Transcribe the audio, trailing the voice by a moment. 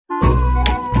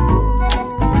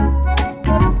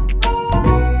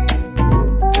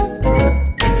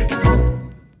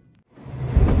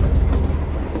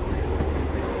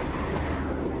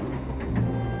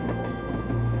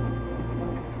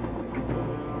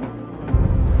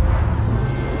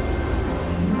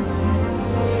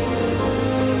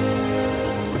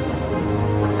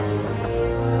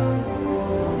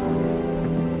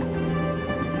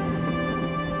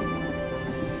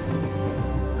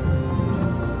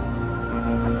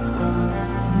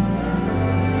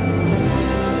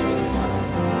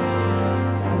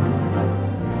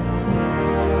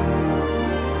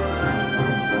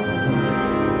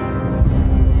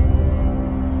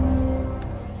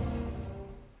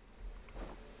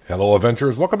Hello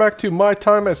adventurers, welcome back to my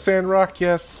time at Sandrock.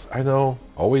 Yes, I know,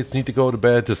 always need to go to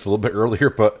bed just a little bit earlier,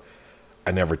 but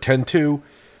I never tend to.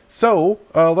 So,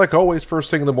 like always,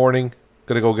 first thing in the morning,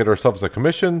 gonna go get ourselves a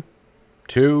commission.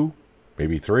 2,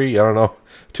 maybe 3, I don't know.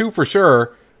 2 for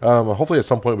sure. Hopefully at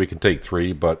some point we can take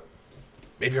 3, but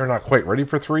maybe we're not quite ready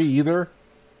for 3 either.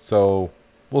 So,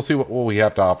 we'll see what we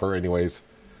have to offer anyways.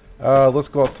 Let's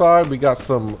go outside. We got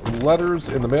some letters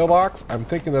in the mailbox. I'm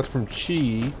thinking that's from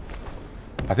Chi.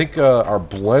 I think our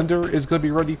blender is going to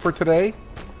be ready for today.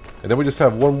 And then we just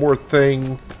have one more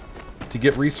thing to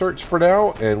get researched for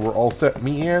now. And we're all set.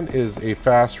 Mi-an is a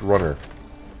fast runner.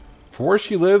 For where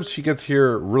she lives, she gets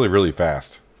here really, really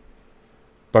fast.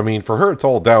 But I mean, for her, it's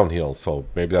all downhill. So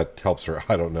maybe that helps her.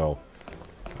 I don't know.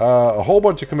 A whole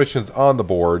bunch of commissions on the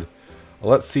board.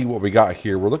 Let's see what we got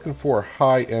here. We're looking for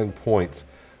high-end points.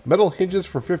 Metal hinges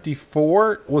for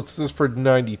 54. What's this for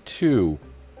 92?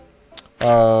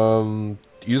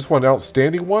 You just want an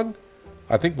outstanding one?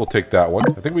 I think we'll take that one.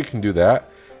 I think we can do that.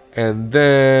 And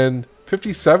then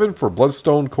 57 for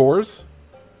bloodstone cores.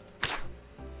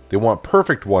 They want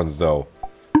perfect ones though.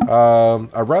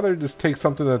 I'd rather just take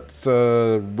something that's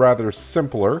rather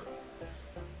simpler.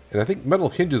 And I think metal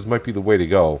hinges might be the way to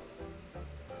go.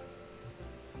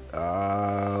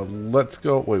 Let's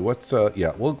go. Wait, what's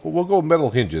yeah, we'll go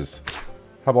metal hinges.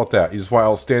 How about that? You just want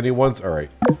outstanding ones? All right.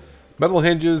 Metal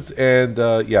hinges and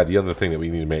yeah, the other thing that we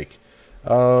need to make.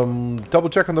 Double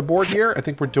check on the board here. I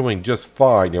think we're doing just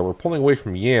fine. Yeah, we're pulling away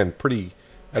from Yan at a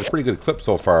pretty good clip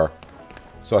so far.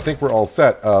 So I think we're all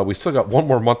set. We still got one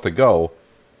more month to go.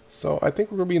 So I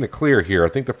think we're going to be in the clear here. I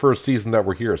think the first season that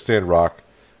we're here at Sandrock,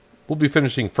 we'll be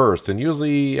finishing first. And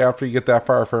usually after you get that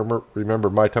far, if I remember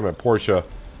my time at Porsche,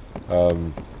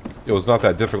 it was not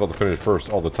that difficult to finish first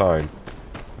all the time.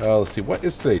 Let's see, what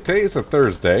is today? Today is a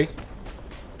Thursday.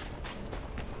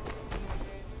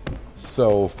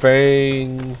 So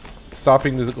Fang,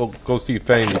 stopping to go see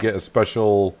Fang to get a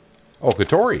special. Oh,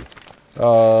 Katori.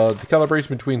 The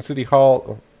collaboration between City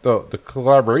Hall, the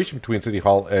collaboration between City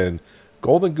Hall and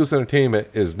Golden Goose Entertainment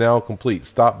is now complete.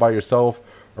 Stop by yourself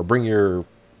or bring your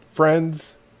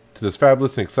friends to this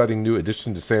fabulous and exciting new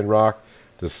addition to Sandrock,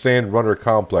 the Sand Runner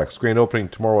Complex. Grand opening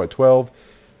tomorrow at 12.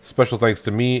 Special thanks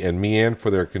to me and Mi-an for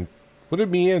their. What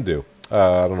did Mi-an do?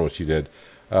 I don't know what she did.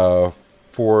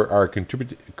 For our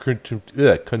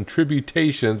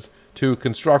contributions to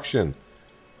construction.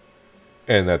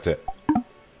 And that's it.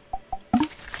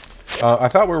 I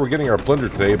thought we were getting our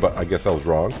blender today, but I guess I was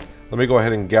wrong. Let me go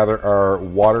ahead and gather our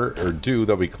water or dew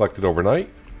that we collected overnight.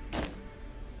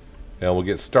 And we'll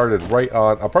get started right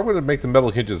on. I'm probably going to make the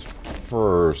metal hinges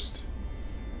first.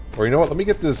 Or you know what? Let me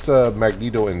get this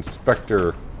Magneto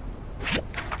Inspector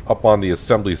up on the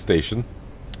assembly station.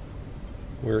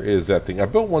 Where is that thing? I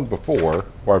built one before.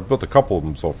 Well, I've built a couple of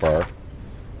them so far.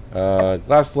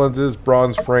 Glass lenses,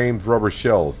 bronze frames, rubber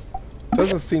shells.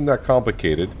 Doesn't seem that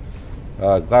complicated.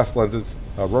 Glass lenses,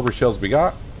 rubber shells we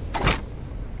got.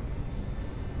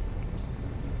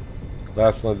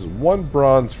 Glass lenses, 1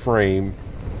 bronze frame.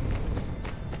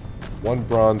 1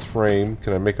 bronze frame.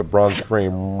 Can I make a bronze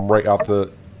frame right off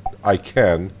the... I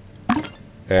can.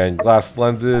 And glass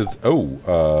lenses.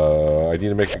 Oh, I need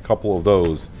to make a couple of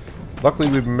those. Luckily,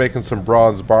 we've been making some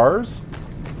bronze bars.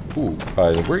 Ooh,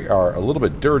 we are a little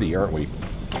bit dirty, aren't we?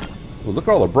 Ooh, look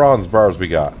at all the bronze bars we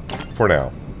got for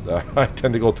now. I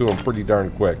tend to go through them pretty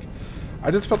darn quick. I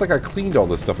just felt like I cleaned all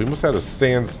this stuff. We must have had a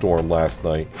sandstorm last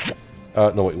night.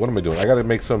 No, wait, what am I doing? I got to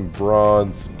make some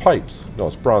bronze pipes. No,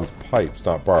 it's bronze pipes,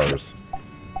 not bars.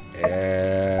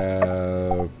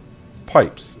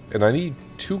 Pipes. And I need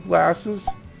 2 glasses.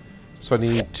 So I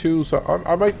need 2. So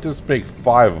I might just make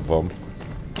 5 of them.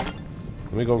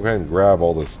 Let me go ahead and grab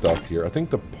all this stuff here. I think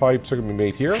the pipes are going to be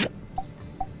made here.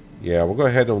 Yeah, we'll go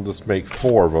ahead and just make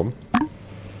 4 of them.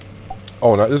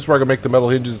 Oh, now this is where I can make the metal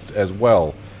hinges as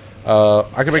well.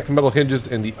 I can make the metal hinges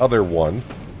in the other one.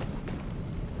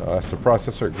 That's the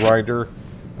processor grinder.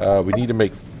 We need to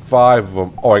make 5 of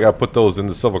them. Oh, I got to put those in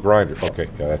the silver grinder. Okay,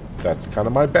 yeah, that's kind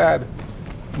of my bad.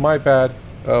 My bad.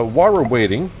 While we're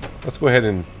waiting, let's go ahead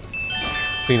and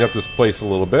clean up this place a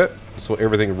little bit so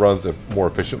everything runs more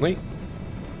efficiently.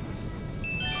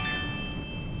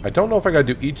 I don't know if I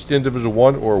gotta do each individual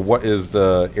one or what is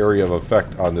the area of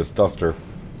effect on this duster.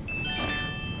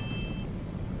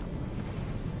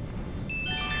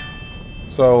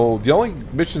 So the only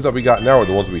missions that we got now are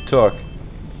the ones we took.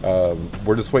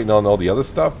 We're just waiting on all the other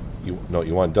stuff. No,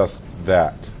 you want to dust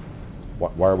that.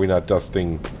 Why are we not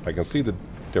dusting? I can see the...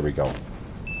 There we go.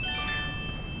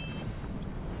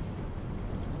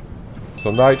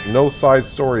 So no side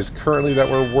stories currently that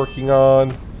we're working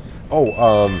on.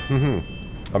 Oh,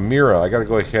 Amira, I gotta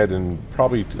go ahead and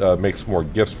probably make some more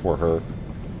gifts for her.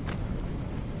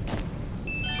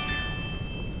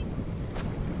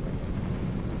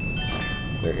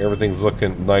 There, everything's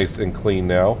looking nice and clean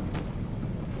now.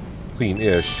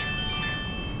 Clean-ish.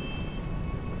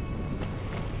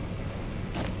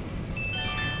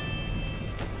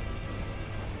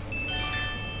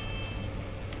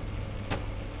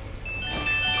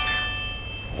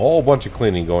 A whole bunch of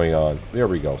cleaning going on. There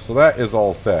we go. So that is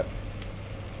all set.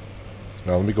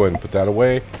 Now let me go ahead and put that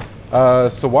away.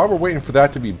 So while we're waiting for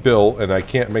that to be built, and I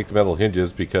can't make the metal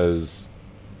hinges because...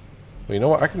 Well, you know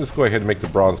what? I can just go ahead and make the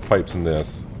bronze pipes in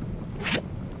this.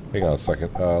 Hang on a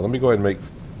second. Let me go ahead and make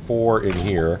 4 in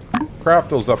here. Craft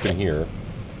those up in here.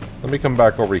 Let me come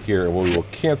back over here and we will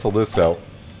cancel this out.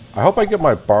 I hope I get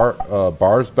my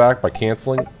bars back by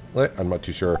canceling it. I'm not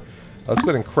too sure. Let's go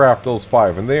ahead and craft those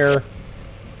 5 in there.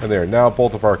 And there. Now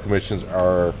both of our commissions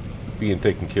are being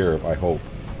taken care of, I hope.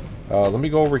 Let me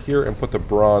go over here and put the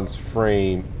bronze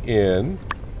frame in.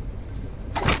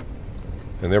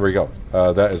 And there we go.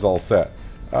 That is all set.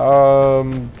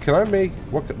 Can I make...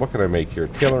 What can I make here?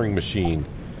 Tailoring machine.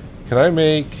 Can I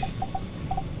make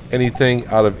anything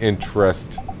out of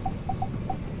interest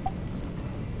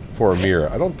for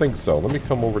Amira? I don't think so. Let me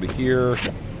come over to here.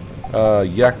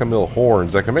 Yakima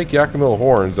horns. I can make Yakima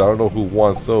horns. I don't know who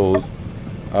wants those.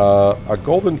 A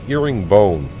golden earring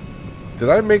bone. Did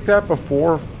I make that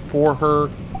before for her?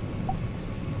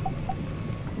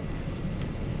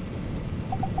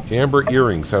 Amber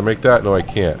earrings. Can I make that? No, I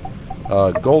can't.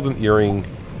 Golden earring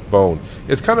bone.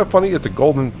 It's kind of funny. It's a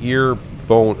golden ear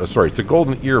bone. Sorry, it's a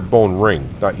golden ear bone ring,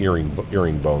 not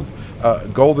earring bones.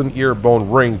 Golden ear bone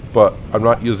ring, but I'm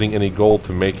not using any gold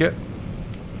to make it.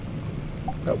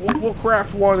 We'll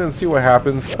craft one and see what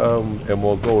happens, and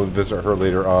we'll go and visit her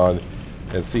later on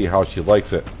and see how she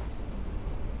likes it.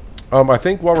 I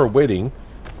think while we're waiting,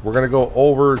 we're going to go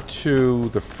over to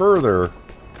the further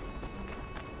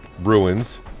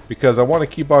ruins because I want to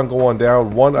keep on going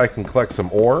down. One, I can collect some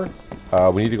ore.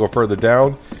 We need to go further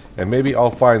down, and maybe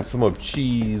I'll find some of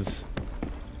Chi's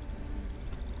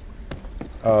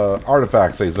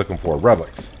artifacts that he's looking for,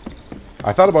 relics.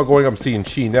 I thought about going up and seeing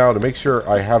Chi now to make sure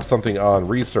I have something on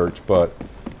research, but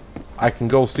I can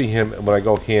go see him when I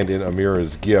go hand in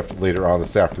Amira's gift later on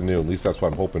this afternoon. At least that's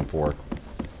what I'm hoping for.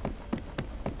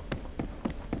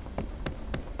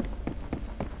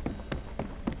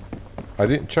 I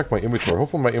didn't check my inventory.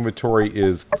 Hopefully my inventory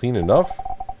is clean enough.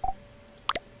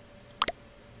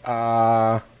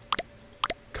 Kind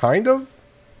of?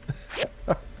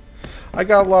 I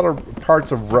got a lot of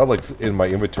parts of relics in my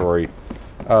inventory.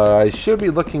 I should be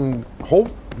looking...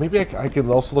 Maybe I can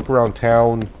also look around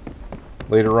town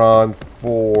later on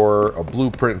for a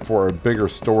blueprint for a bigger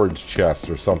storage chest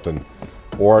or something.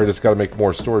 Or I just got to make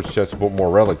more storage chests to put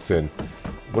more relics in.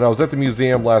 When I was at the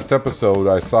museum last episode,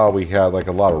 I saw we had like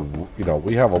a lot of,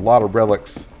 we have a lot of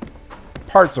relics.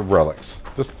 Parts of relics.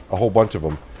 Just a whole bunch of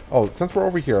them. Oh, since we're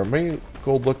over here, I may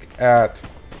go look at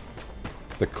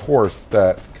the course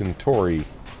that Kentori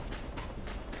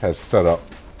has set up.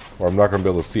 Or I'm not going to be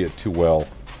able to see it too well.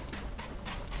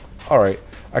 Alright.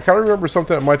 I kind of remember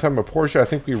something at my time at Portia. I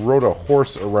think we rode a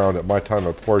horse around at my time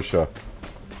at Portia.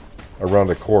 Around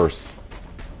the course.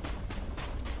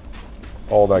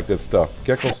 All that good stuff.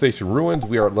 Gecko Station Ruins.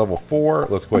 We are at level 4.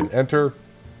 Let's go ahead and enter.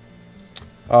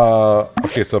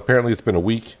 Okay, so apparently it's been a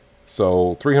week.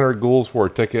 So 300 ghouls for a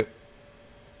ticket.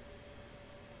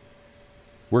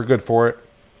 We're good for it.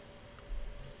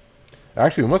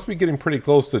 Actually, we must be getting pretty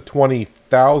close to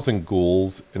 20,000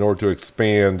 ghouls in order to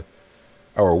expand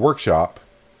our workshop.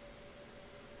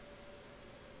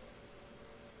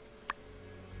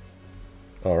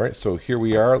 Alright, so here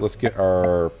we are. Let's get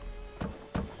our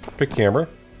pick hammer.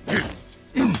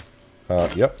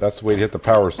 Yep, that's the way to hit the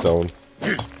power stone.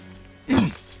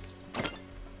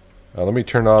 Let me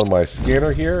turn on my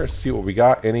scanner here, see what we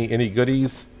got. Any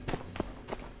goodies?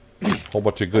 Whole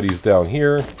bunch of goodies down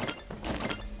here.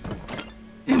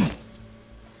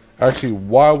 Actually,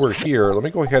 while we're here, let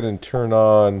me go ahead and turn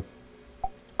on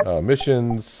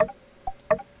missions.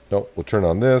 Nope, we'll turn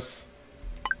on this.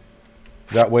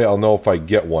 That way I'll know if I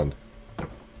get one.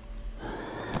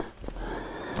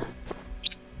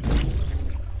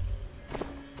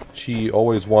 She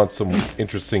always wants some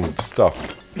interesting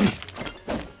stuff.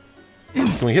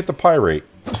 Can we hit the pyrite?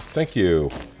 Thank you.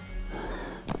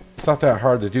 It's not that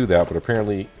hard to do that, but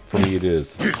apparently for me it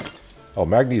is. Oh,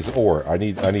 manganese ore. I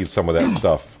need some of that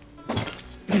stuff.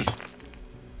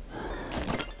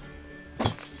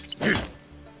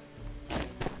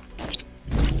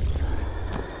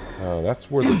 That's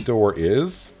where the door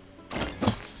is.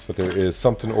 But there is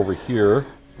something over here.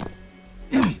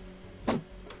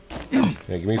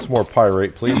 Yeah, give me some more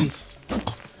pyrite, please.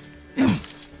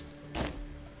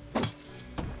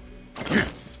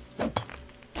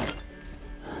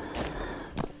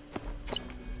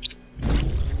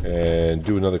 And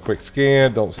do another quick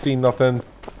scan. Don't see nothing.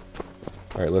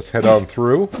 Alright, let's head on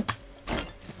through.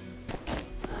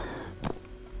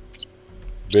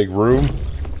 Big room.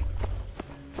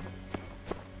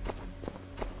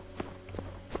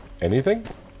 Anything?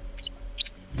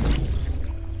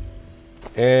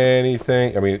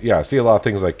 Anything? I mean, yeah, I see a lot of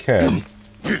things I can.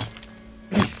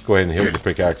 Go ahead and hit with the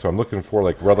pickaxe. So I'm looking for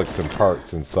like relics and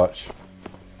parts and such.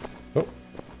 Oh,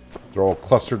 they're all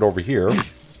clustered over here.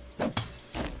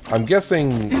 I'm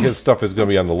guessing his stuff is going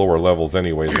to be on the lower levels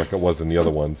anyways, like it was in the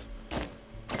other ones.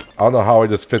 I don't know how I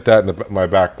just fit that in my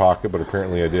back pocket, but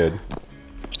apparently I did.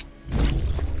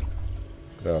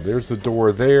 There's the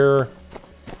door there.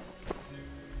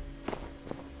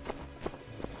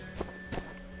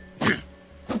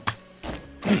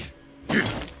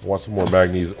 I want some more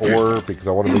manganese ore because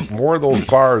I want to make more of those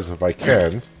bars if I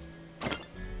can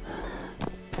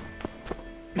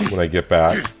when I get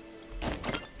back.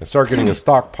 And start getting a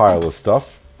stockpile of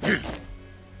stuff.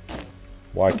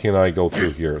 Why can't I go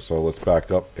through here? So let's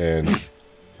back up and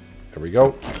there we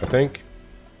go, I think.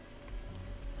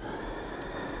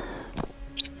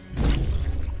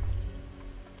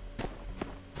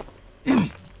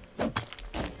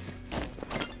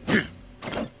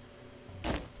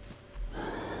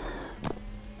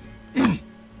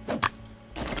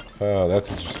 That's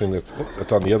interesting.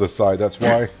 That's on the other side. That's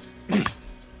why.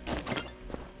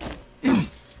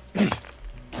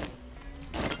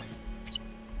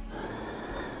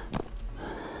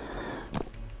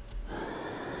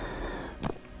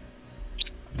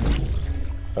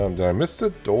 Did I miss the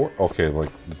door? Okay,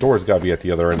 like the door's got to be at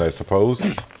the other end, I suppose.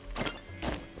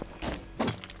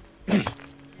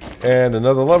 And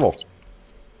another level.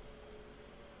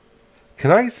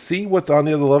 Can I see what's on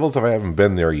the other levels if I haven't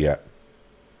been there yet?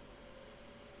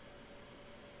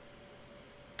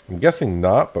 I'm guessing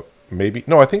not, but maybe.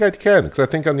 No, I think I can, because I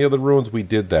think on the other ruins we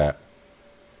did that.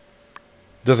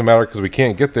 Doesn't matter, because we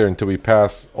can't get there until we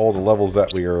pass all the levels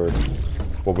that we are,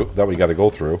 well, that we got to go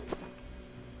through.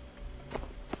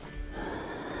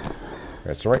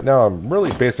 Alright, so right now I'm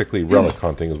really basically relic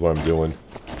hunting is what I'm doing.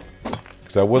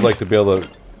 Because I would like to be able to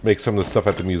make some of the stuff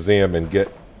at the museum and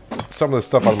get some of the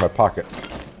stuff out of my pockets.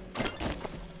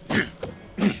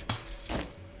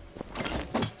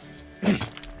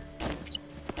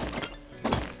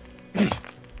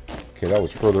 Okay, that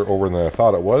was further over than I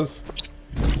thought it was.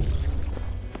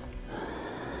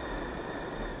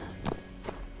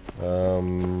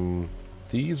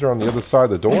 These are on the other side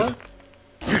of the door?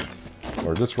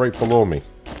 Or just right below me?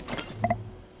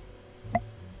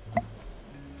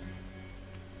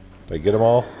 Did I get them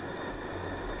all?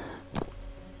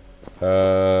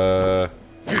 It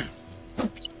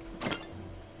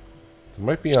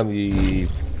might be on the...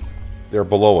 They're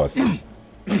below us.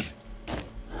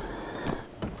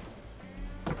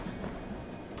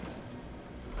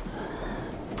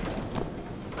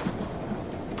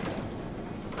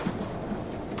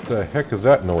 What the heck is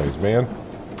that noise, man?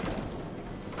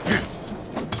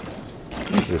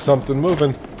 There's something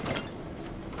moving.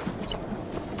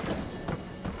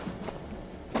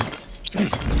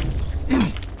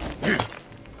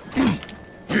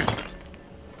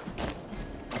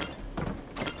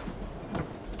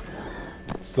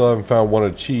 Still haven't found one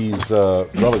of Chi's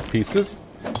relic pieces.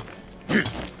 Get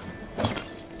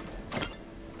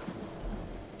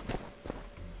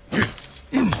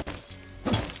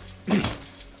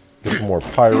some more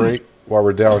pyrite while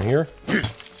we're down here.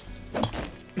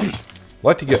 I'd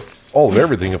like to get all of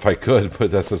everything if I could, but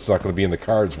that's just not going to be in the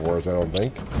cards for us, I don't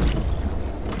think.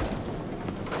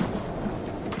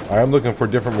 I am looking for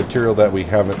different material that we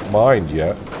haven't mined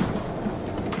yet.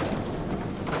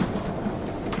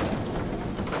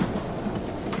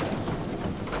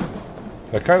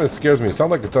 That kind of scares me. It sounds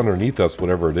like it's underneath us,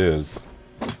 whatever it is.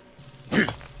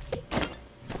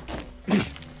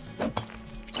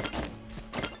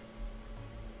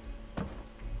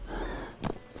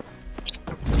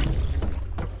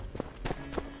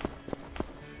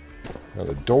 Now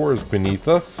the door is beneath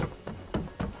us.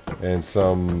 And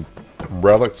some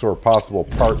relics or possible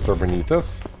parts are beneath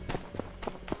us.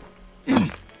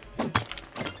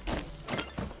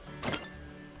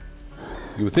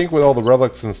 You would think with all the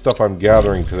relics and stuff I'm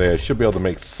gathering today, I should be able to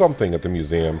make something at the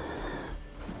museum.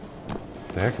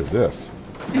 What the heck is this?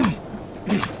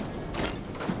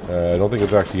 I don't think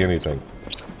it's actually anything.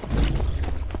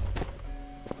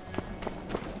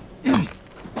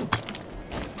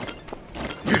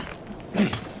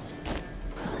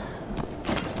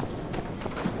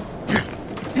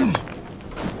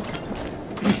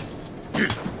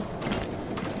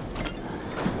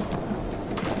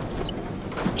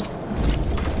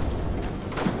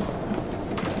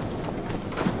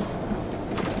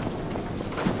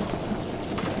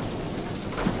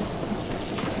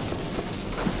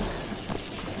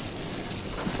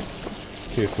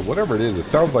 Okay, so whatever it is, it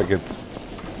sounds like it's...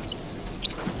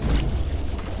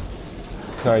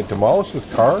 Can I demolish this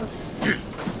car?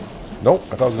 Nope,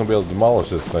 I thought I was going to be able to demolish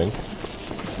this thing.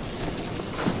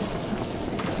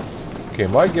 Okay,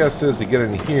 my guess is to get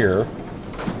in here...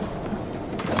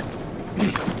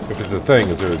 If it's a thing,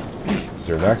 is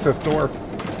there an access door?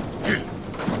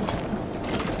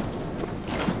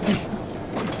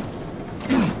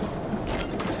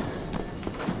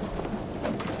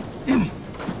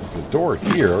 There's a door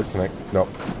here. Can I... No.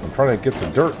 I'm trying to get the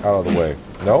dirt out of the way.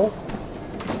 No?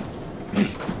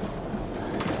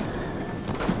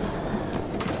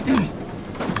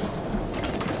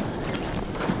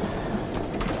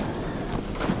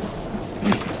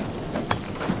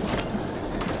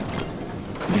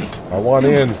 I want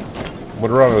in. I'm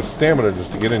going to run out of stamina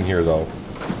just to get in here, though.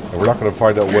 And we're not going to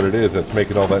find out what it is that's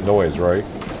making all that noise, right?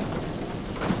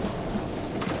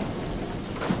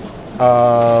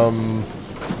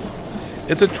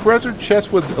 It's a treasure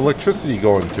chest with electricity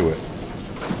going to it.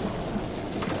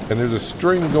 And there's a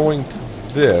string going to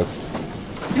this.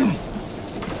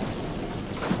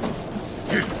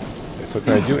 Okay, so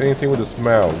can I do anything with this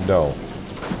mound? No.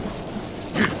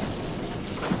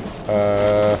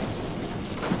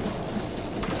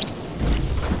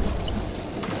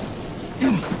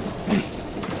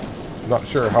 Not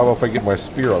sure. How about if I get my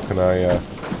spear out? Can I,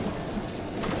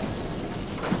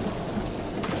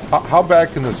 How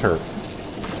bad can this hurt?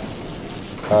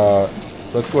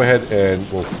 Let's go ahead and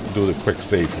we'll do the quick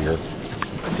save here.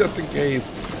 Just in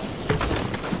case.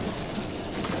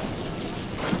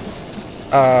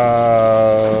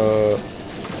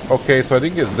 Okay, so I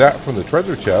didn't get zapped from the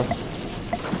treasure chest.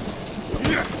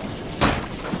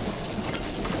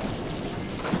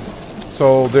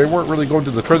 So they weren't really going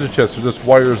to the treasure chest, they're just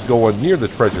wires going near the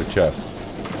treasure chest.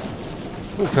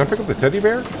 Ooh, can I pick up the teddy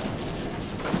bear?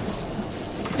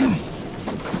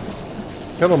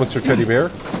 Hello, Mr. Teddy Bear.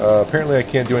 Apparently I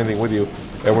can't do anything with you.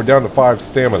 And we're down to 5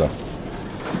 stamina.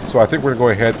 So I think we're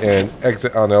going to go ahead and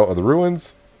exit on out of the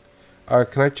ruins.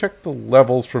 Can I check the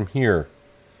levels from here?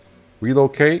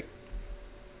 Relocate.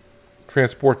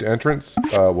 Transport to entrance.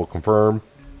 We'll confirm.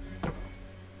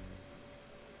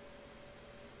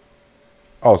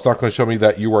 Oh, it's not going to show me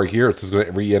that you are here. It's just going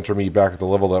to re-enter me back at the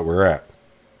level that we're at.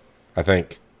 I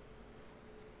think.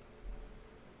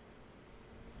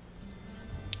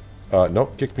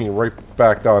 Nope, kick me right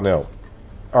back on out.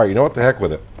 Alright, you know what? The heck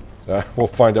with it. We'll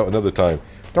find out another time.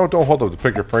 Don't hold up the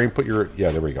picture frame. Put your... Yeah,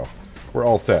 there we go. We're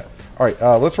all set. Alright,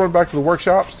 let's run back to the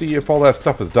workshop. See if all that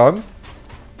stuff is done.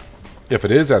 If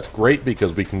it is, that's great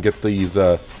because we can get these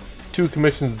 2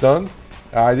 commissions done.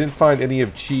 I didn't find any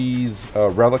of Chi's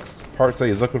relics parts that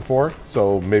he's looking for.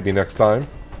 So maybe next time.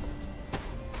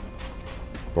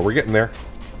 But we're getting there.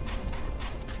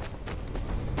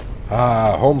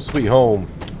 Ah, home sweet home.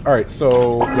 Alright,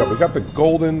 so, yeah, we got the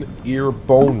golden ear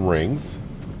bone rings.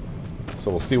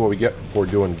 So we'll see what we get for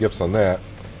doing gifts on that.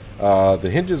 The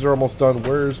hinges are almost done.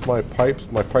 Where's my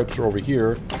pipes? My pipes are over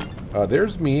here.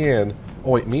 There's Mianne.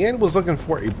 Oh, wait, Mianne was looking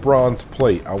for a bronze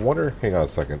plate. I wonder... Hang on a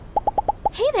second.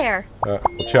 Hey there.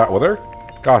 We'll chat with her.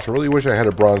 Gosh, I really wish I had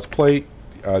a bronze plate.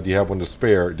 Do you have one to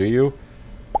spare? Do you?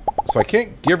 So I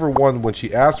can't give her one when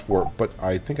she asked for it, but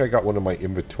I think I got one in my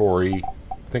inventory.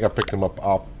 I think I picked them up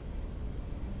off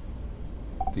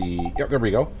the... Yep, there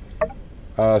we go.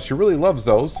 She really loves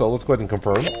those, so let's go ahead and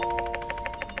confirm.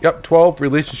 Yep, 12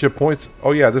 relationship points.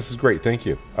 Oh yeah, this is great. Thank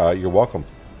you. You're welcome.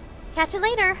 Catch you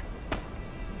later.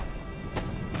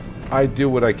 I do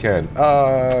what I can.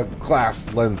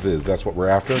 Glass lenses. That's what we're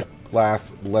after.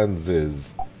 Glass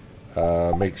lenses.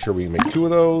 Make sure we make 2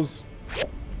 of those.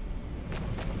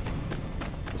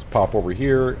 Let's pop over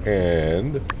here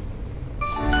and...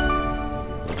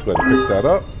 Let's go ahead and pick that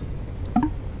up.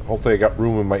 Hopefully I got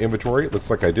room in my inventory. It looks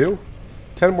like I do.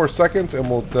 10 more seconds and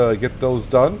we'll get those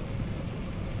done.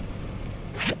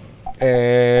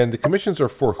 And the commissions are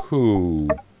for who?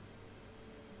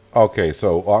 Okay,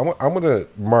 so I'm going to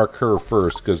mark her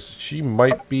first because she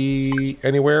might be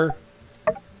anywhere.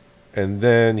 And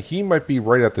then he might be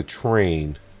right at the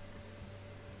train.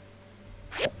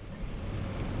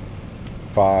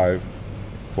 5,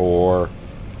 4,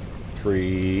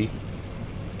 3,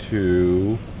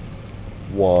 2,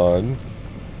 1.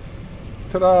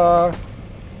 Ta-da!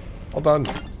 All done.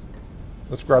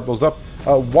 Let's grab those up.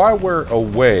 While we're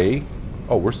away...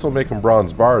 Oh, we're still making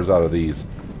bronze bars out of these.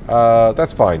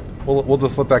 That's fine. We'll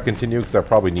just let that continue because I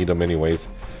probably need them anyways.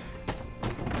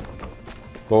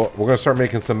 Well, we're going to start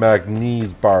making some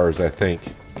manganese bars, I think.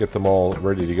 Get them all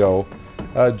ready to go.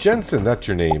 Jensen, that's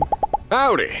your name.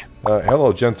 Howdy.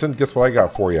 Hello, Jensen. Guess what I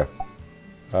got for you?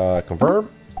 Confirm?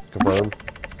 Confirm.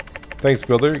 Thanks,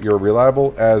 Builder. You're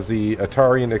reliable as the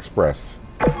Atarian Express.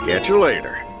 Catch you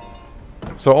later.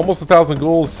 So almost 1,000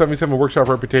 ghouls, 77 workshop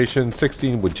reputation,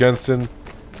 16 with Jensen,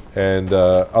 and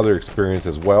other experience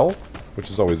as well,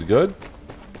 which is always good.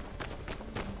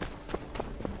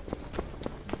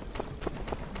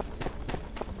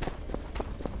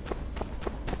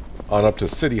 On up to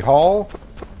City Hall.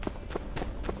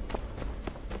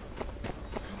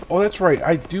 Oh, that's right.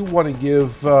 I do want to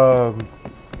give,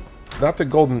 not the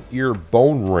golden ear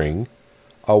bone ring.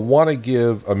 I want to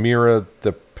give Amira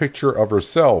the picture of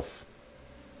herself.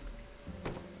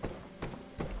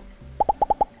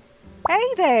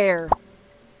 Hey there.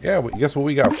 Yeah, guess what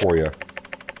we got for you?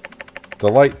 The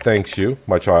light thanks you,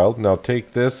 my child. Now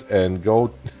take this and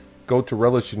go to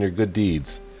relish in your good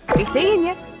deeds. Be seeing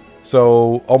you.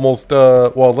 So almost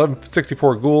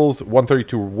 1164 ghouls,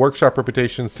 132 workshop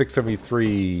reputation,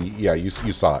 673. Yeah, you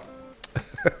saw it.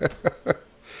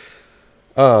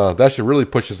 That should really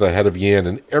push us ahead of Yan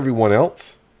and everyone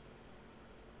else.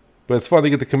 But it's fun to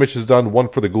get the commissions done. One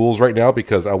for the ghouls right now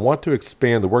because I want to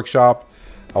expand the workshop.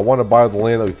 I want to buy the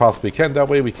land that we possibly can. That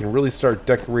way we can really start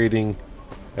decorating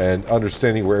and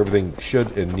understanding where everything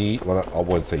should and need. Well, I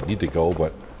wouldn't say need to go,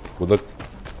 but would look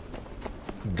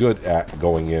good at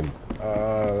going in.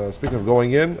 Speaking of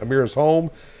going in, Amira's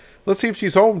home. Let's see if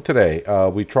she's home today.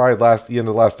 We tried the end of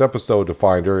the last episode to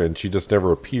find her, and she just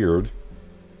never appeared.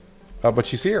 But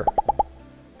she's here.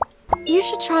 You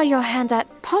should try your hand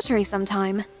at pottery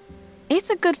sometime. It's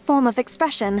a good form of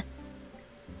expression.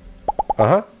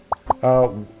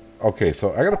 Okay,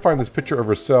 so I gotta find this picture of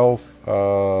herself.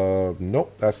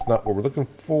 Nope, that's not what we're looking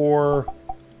for.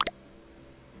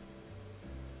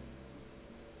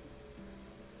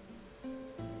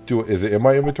 Is it in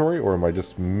my inventory, or am I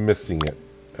just missing it?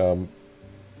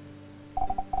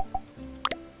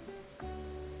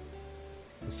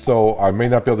 So I may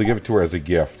not be able to give it to her as a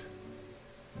gift.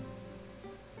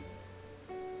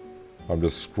 I'm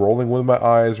just scrolling with my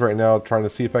eyes right now, trying to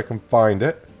see if I can find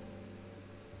it.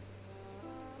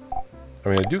 I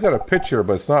mean, I do got a picture,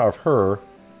 but it's not of her.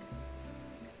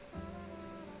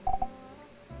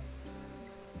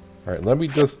 Alright, let me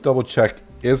just double check.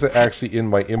 Is it actually in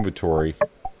my inventory?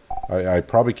 I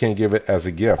probably can't give it as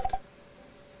a gift.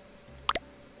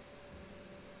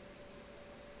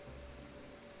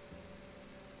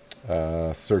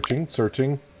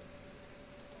 Searching.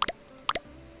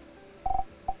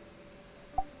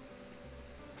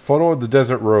 Photo of the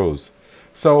desert rose.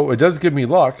 So it does give me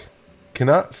luck.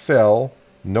 Cannot sell.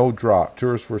 No drop.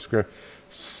 Tourist for square.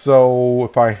 So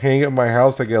if I hang it in my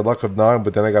house, I get a luck of 9,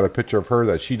 but then I got a picture of her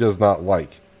that she does not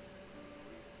like.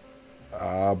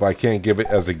 But I can't give it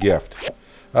as a gift.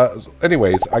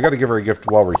 Anyways, I got to give her a gift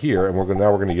while we're here, and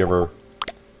now we're going to give her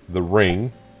the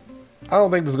ring. I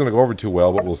don't think this is going to go over too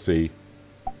well, but we'll see.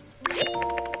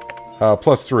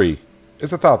 +3.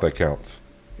 It's a thought that counts.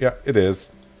 Yeah, it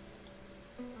is.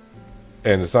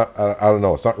 And it's not, I don't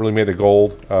know, it's not really made of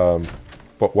gold,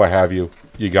 but what have you.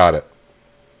 You got it.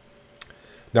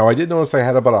 Now, I did notice I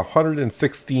had about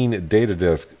 116 data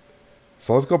disks.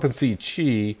 So let's go up and see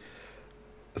Chi.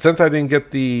 Since I didn't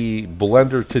get the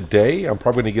blender today, I'm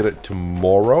probably going to get it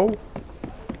tomorrow.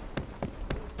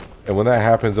 And when that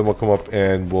happens, then we'll come up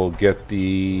and we'll get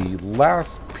the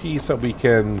last piece that we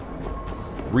can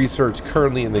research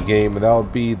currently in the game. And that'll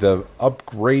be the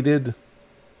upgraded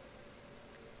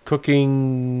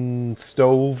cooking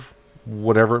stove,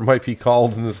 whatever it might be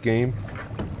called in this game.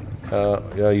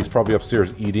 Yeah, he's probably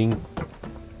upstairs eating.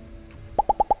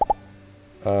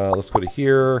 Let's go to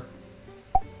here.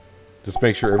 Just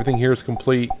make sure everything here is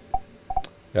complete.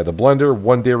 Yeah, the blender,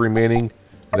 1 day remaining.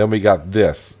 And then we got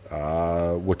this,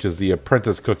 which is the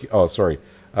apprentice cooking. Oh, sorry.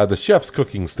 The chef's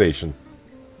cooking station.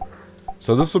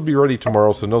 So this will be ready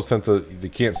tomorrow, so no sense of, you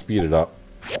can't speed it up.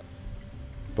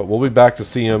 But we'll be back to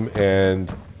see him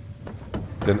and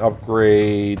then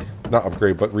upgrade, not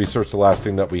upgrade, but research the last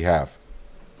thing that we have.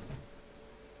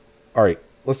 Alright,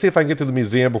 let's see if I can get to the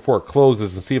museum before it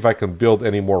closes and see if I can build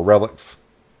any more relics.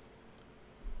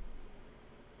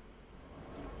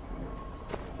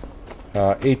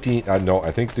 18, no,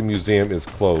 I think the museum is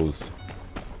closed.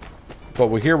 But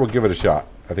we're here, we'll give it a shot.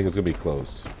 I think it's going to be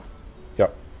closed.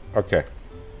 Yep, okay.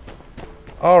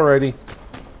 Alrighty.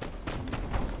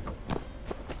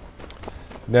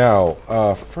 Now,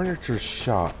 furniture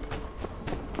shop.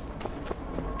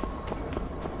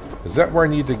 Is that where I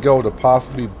need to go to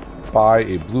possibly buy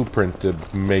a blueprint to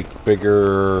make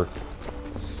bigger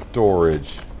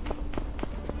storage?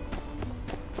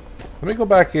 Let me go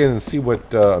back in and see what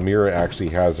Amira actually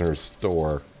has in her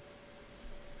store.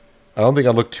 I don't think I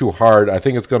look too hard. I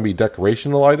think it's going to be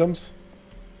decorational items.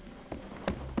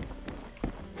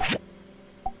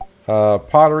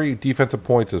 Pottery, defensive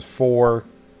points is 4.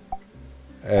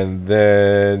 And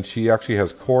then she actually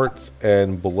has quartz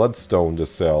and bloodstone to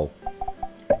sell.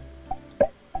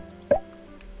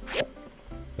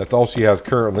 That's all she has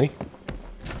currently.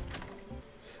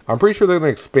 I'm pretty sure they're going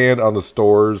to expand on the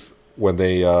stores when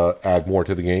they add more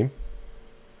to the game.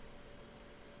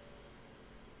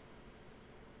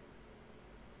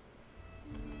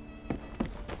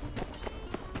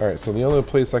 Alright, so the only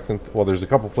place I can... Well, there's a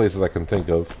couple places I can think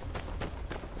of.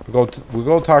 We'll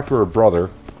go talk to her brother.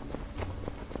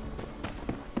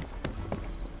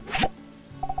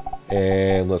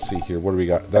 And let's see here. What do we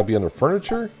got? That'd be under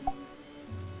furniture?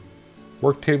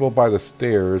 Work table by the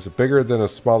stairs. Bigger than a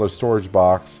smaller storage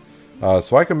box.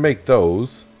 So I can make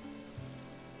those.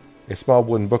 A small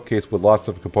wooden bookcase with lots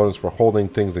of components for holding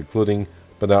things, including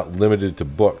but not limited to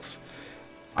books.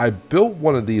 I built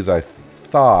one of these, I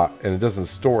thought, and it doesn't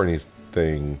store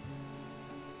anything.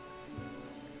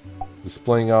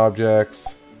 Displaying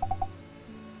objects.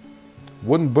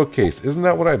 Wooden bookcase. Isn't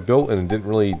that what I built and it didn't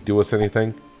really do us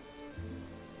anything?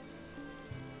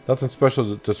 Nothing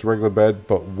special, just a regular bed,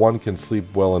 but one can sleep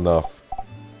well enough.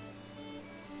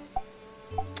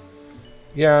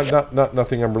 Yeah,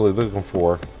 nothing I'm really looking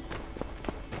for.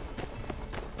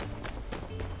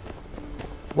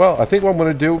 Well, I think what I'm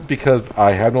going to do, because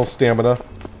I have no stamina,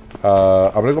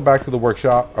 I'm going to go back to the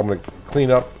workshop. I'm going to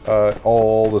clean up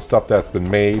all the stuff that's been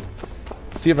made.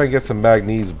 See if I can get some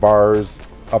manganese bars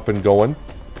up and going.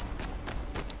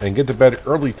 And get to bed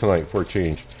early tonight for a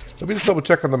change. Let me just double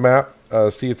check on the map.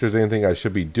 See if there's anything I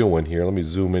should be doing here. Let me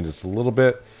zoom in just a little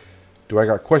bit. Do I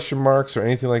got question marks or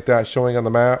anything like that showing on the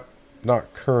map?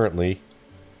 Not currently.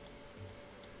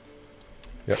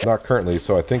 Yep, not currently.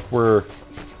 So I think we're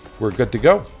good to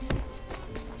go.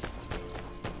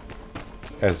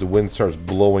 As the wind starts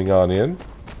blowing on in.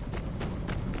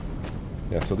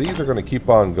 Yeah, so these are going to keep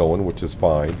on going, which is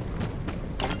fine.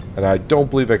 And I don't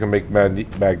believe I can make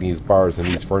manganese bars in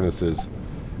these furnaces.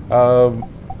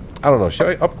 I don't know. Should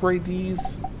I upgrade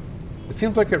these? It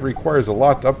seems like it requires a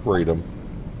lot to upgrade them.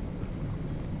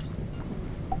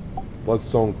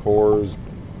 Bloodstone cores,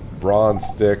 bronze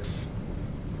sticks.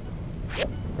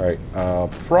 Alright,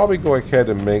 probably go ahead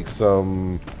and make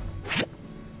some...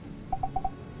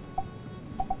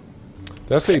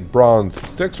 Did I say bronze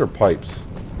sticks or pipes?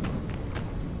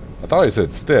 I thought I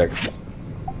said sticks.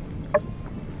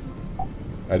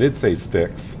 I did say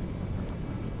sticks.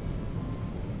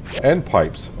 And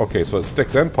pipes. Okay, so it's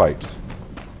sticks and pipes.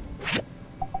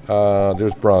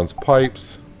 There's bronze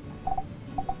pipes.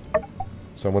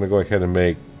 So I'm going to go ahead and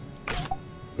make...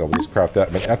 we'll just craft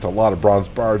that. Man, that's a lot of bronze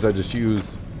bars I just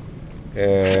used.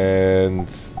 And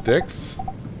sticks.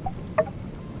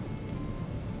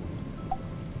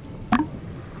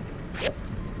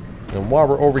 And while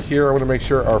we're over here, I want to make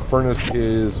sure our furnace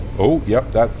is... Oh,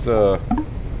 yep, that's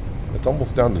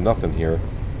almost down to nothing here.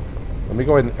 Let me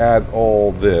go ahead and add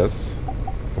all this.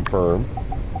 Confirm.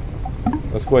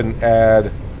 Let's go ahead and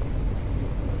add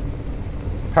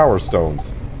power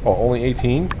stones. Oh, only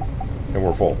 18? And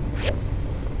we're full.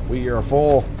 We are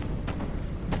full.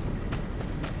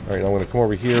 Alright, I'm going to come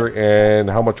over here and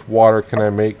how much water can I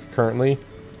make currently?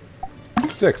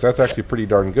 6. That's actually pretty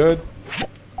darn good.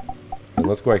 And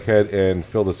let's go ahead and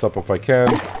fill this up if I can.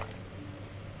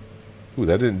 Ooh,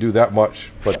 that didn't do that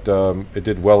much, but it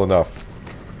did well enough.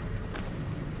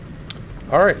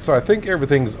 Alright, so I think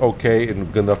everything's okay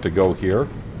and good enough to go here.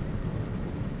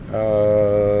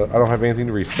 I don't have anything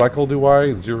to recycle, do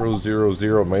I? 0, 0,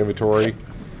 0 in my inventory.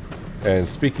 And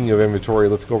speaking of inventory,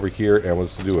 let's go over here and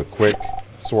let's do a quick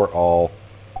sort all.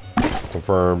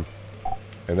 Confirm.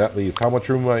 And that leaves how much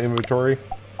room in my inventory?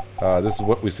 This is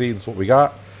what we see, this is what we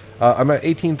got. I'm at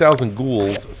 18,000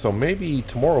 ghouls, so maybe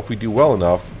tomorrow if we do well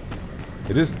enough,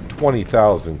 it is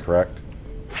 20,000, correct?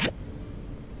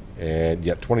 And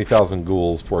yeah, 20,000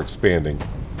 ghouls for expanding.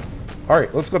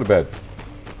 Alright, let's go to bed.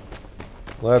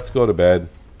 Let's go to bed.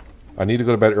 I need to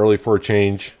go to bed early for a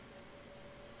change.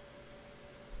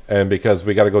 And because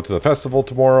we got to go to the festival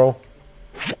tomorrow.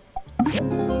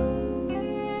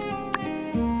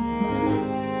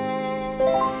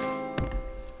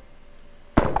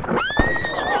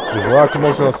 There's a lot of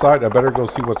commotion outside. I better go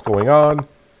see what's going on.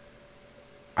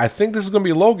 I think this is going to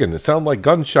be Logan. It sounded like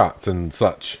gunshots and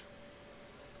such.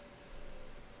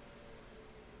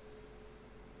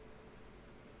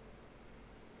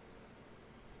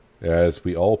 As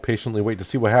we all patiently wait to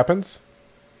see what happens.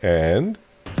 And...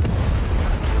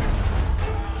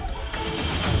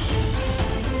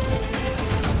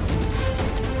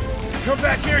 Come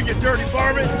back here, you dirty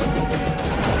varmint!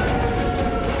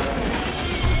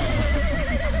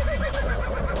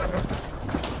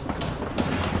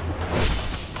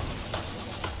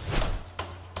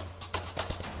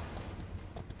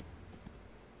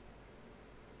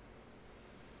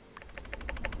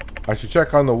 I should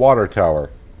check on the water tower.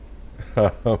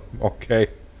 Okay.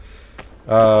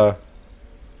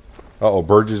 Uh-oh,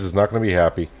 Burgess is not going to be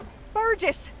happy.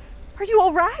 Burgess, are you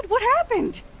all right? What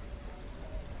happened?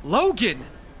 Logan!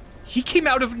 He came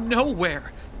out of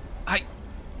nowhere.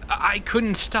 I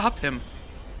couldn't stop him.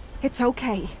 It's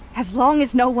okay, as long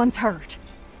as no one's hurt.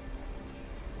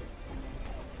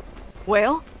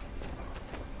 Well?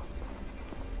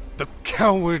 The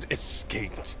coward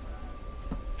escaped.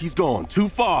 He's gone too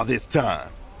far this time.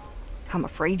 I'm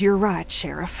afraid you're right,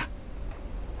 Sheriff.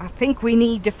 I think we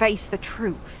need to face the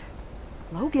truth.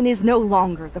 Logan is no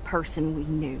longer the person we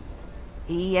knew.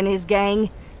 He and his gang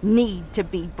need to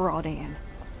be brought in.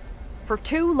 For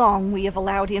too long, we have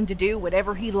allowed him to do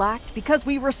whatever he liked because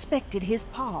we respected his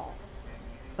paw.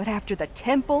 But after the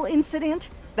temple incident,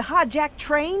 the hijacked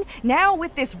train, now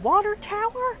with this water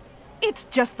tower, it's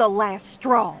just the last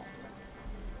straw.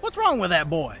 What's wrong with that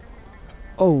boy?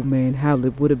 Old man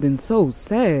Howlett would have been so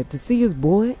sad to see his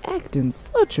boy acting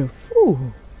such a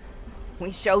fool.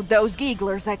 We showed those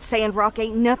geeglers that Sandrock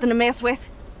ain't nothing to mess with.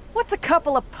 What's a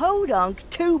couple of podunk,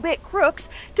 two-bit crooks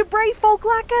to brave folk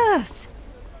like us?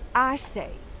 I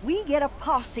say, we get a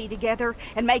posse together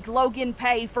and make Logan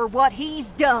pay for what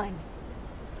he's done.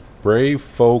 Brave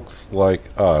folks like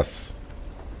us.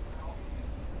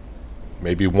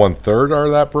 Maybe 1/3 are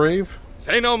that brave?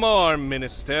 Say no more,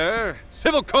 Minister.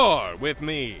 Civil Corps with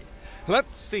me.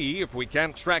 Let's see if we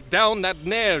can't track down that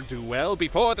ne'er-do-well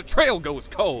before the trail goes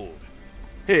cold.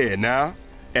 Here now,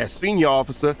 as senior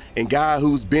officer and guy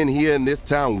who's been here in this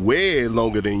town way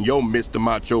longer than your Mr.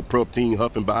 Macho protein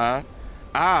huffing behind,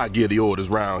 I give the orders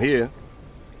round here.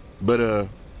 But,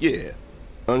 yeah.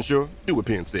 Unsure? Do what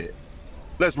Penn said.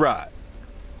 Let's ride.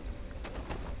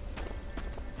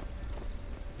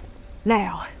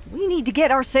 Now, we need to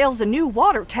get ourselves a new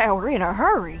water tower in a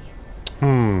hurry.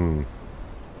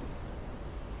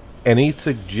 Any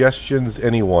suggestions,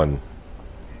 anyone?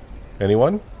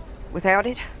 Anyone? Without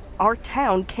it, our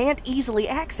town can't easily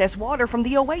access water from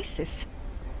the oasis.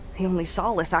 The only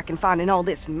solace I can find in all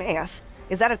this mess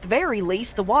is that at the very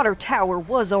least the water tower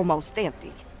was almost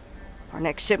empty. Our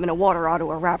next shipment of water ought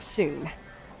to arrive soon.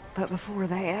 But before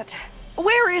that,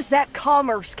 where is that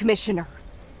Commerce Commissioner?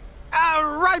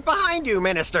 Right behind you,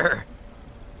 Minister.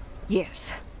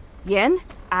 Yes. Yen,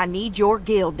 I need your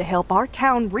guild to help our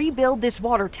town rebuild this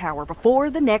water tower before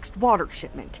the next water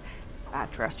shipment. I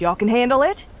trust y'all can handle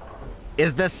it?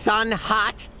 Is the sun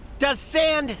hot? Does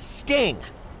sand sting?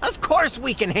 Of course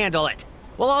we can handle it.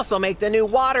 We'll also make the new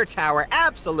water tower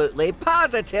absolutely,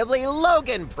 positively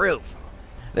Logan-proof.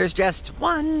 There's just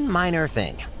one minor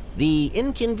thing. The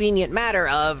inconvenient matter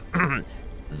of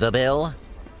the bill.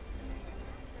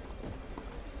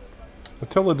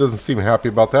 Attila doesn't seem happy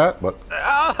about that, but...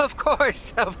 Of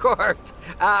course.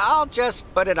 I'll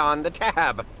just put it on the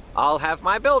tab. I'll have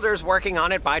my builders working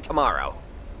on it by tomorrow.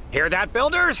 Hear that,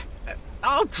 builders?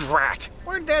 Oh, drat.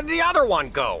 Where'd the other one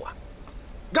go?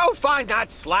 Go find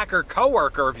that slacker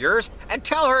coworker of yours and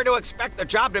tell her to expect the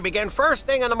job to begin first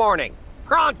thing in the morning.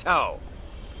 Pronto!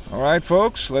 All right,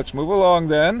 folks, let's move along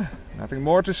then. Nothing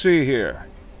more to see here.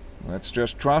 Let's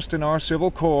just trust in our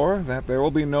Civil Corps that there will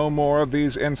be no more of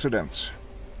these incidents.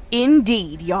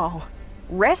 Indeed, y'all.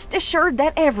 Rest assured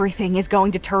that everything is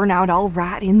going to turn out all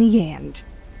right in the end.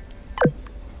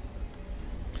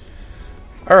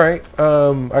 Alright,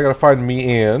 I gotta find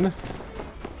Me-Ann,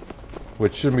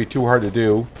 which shouldn't be too hard to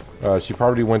do. She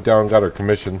probably went down and got her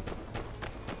commission.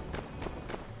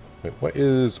 Wait, what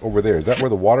is over there? Is that where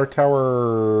the water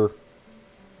tower...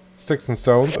 Sticks and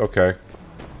stones? Okay.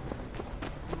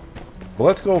 Well,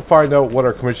 let's go find out what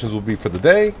our commissions will be for the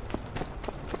day.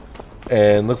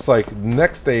 And looks like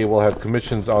next day we'll have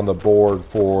commissions on the board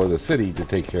for the city to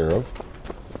take care of.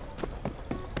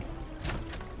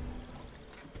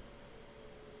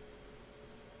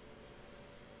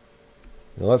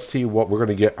 Now let's see what we're going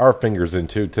to get our fingers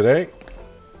into today.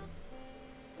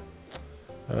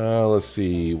 Let's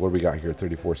see. What do we got here?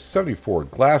 3474.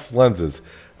 Glass lenses.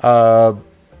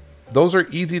 Those are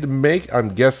easy to make.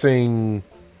 I'm guessing,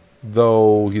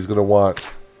 though, he's going to want...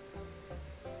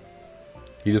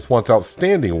 He just wants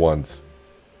outstanding ones.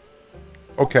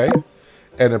 Okay.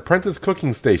 An apprentice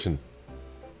cooking station.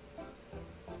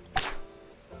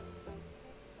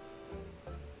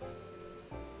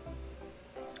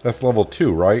 That's level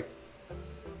 2, right?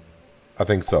 I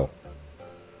think so.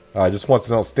 Just wants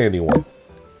an outstanding one.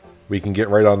 We can get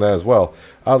right on that as well.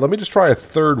 Let me just try a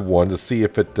third one to see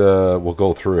if it will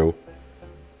go through.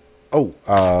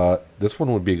 Oh, this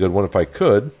one would be a good one if I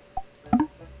could.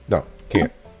 No,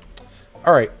 can't.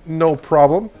 Alright, no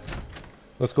problem.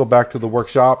 Let's go back to the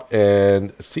workshop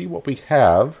and see what we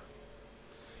have.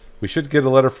 We should get a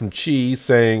letter from Chi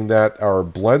saying that our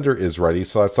blender is ready,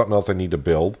 so that's something else I need to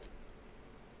build.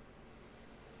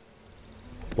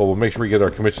 But we'll make sure we get our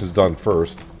commissions done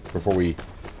first before we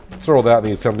throw that in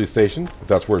the assembly station, if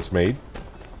that's where it's made.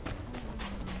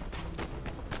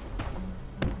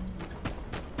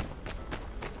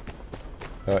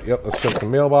 Yep, let's check the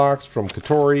mailbox from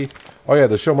Katori. Oh yeah,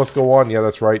 the show must go on. Yeah,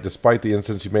 that's right. Despite the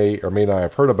incidents you may or may not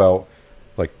have heard about,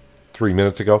 like 3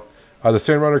 minutes ago. The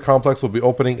Sandrock complex will be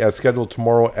opening as scheduled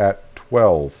tomorrow at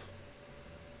 12.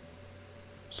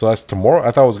 So that's tomorrow?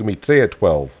 I thought it was going to be today at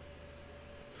 12.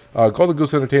 Golden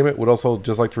Goose Entertainment would also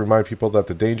just like to remind people that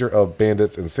the danger of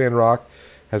bandits in Sandrock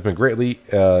has been greatly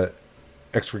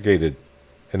extricated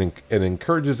and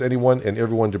encourages anyone and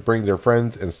everyone to bring their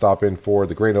friends and stop in for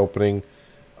the grand opening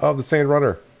of the Sand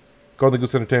Runner. Golden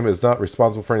Goose Entertainment is not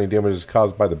responsible for any damages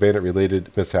caused by the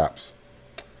bandit-related mishaps.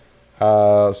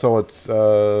 So it's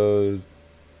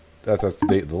that's the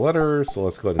date of the letter. So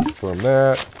let's go ahead and confirm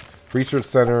that. Research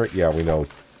Center. Yeah, we know.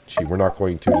 Gee, we're not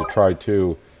going to try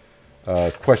to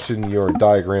question your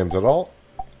diagrams at all.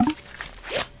 All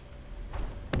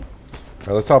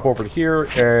right, let's hop over to here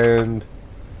and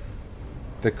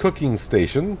the cooking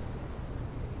station.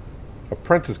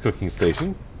 Apprentice cooking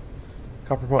station.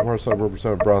 Copper pot, marble, rubber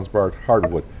stone, bronze barred,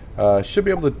 hardwood. Should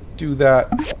be able to do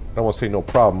that. I won't say no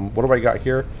problem. What do I got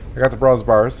here? I got the bronze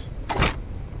bars.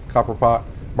 Copper pot.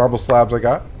 Marble slabs I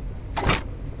got.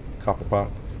 Copper pot.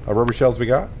 Rubber shells we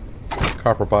got.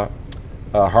 Copper pot.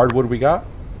 Hardwood we got.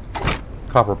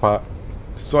 Copper pot.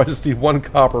 So I just need one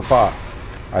copper pot.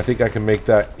 I think I can make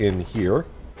that in here.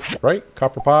 Right?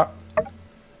 Copper pot.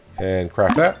 And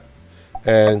craft that.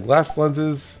 And glass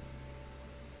lenses.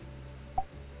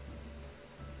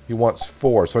 He wants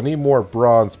 4. So I need more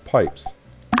bronze pipes.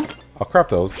 I'll craft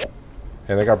those.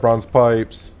 And I got bronze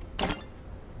pipes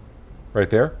right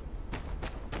there.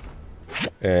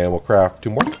 And we'll craft 2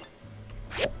 more.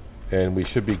 And we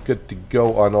should be good to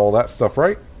go on all that stuff,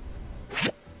 right?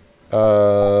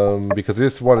 Because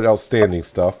this wanted outstanding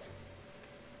stuff.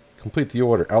 Complete the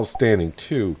order. Outstanding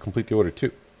 2. Complete the order 2.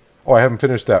 Oh, I haven't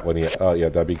finished that one yet. Oh, yeah,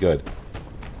 that'd be good.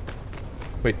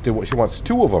 Wait, she wants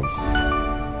 2 of them.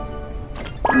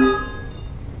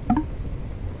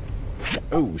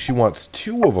 Oh, she wants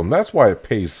 2 of them. That's why it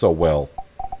pays so well.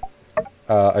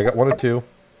 I got 1 or 2.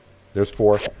 There's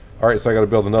 4. All right, so I got to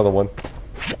build another one.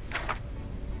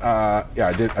 Yeah,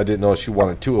 I didn't know she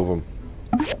wanted 2 of them.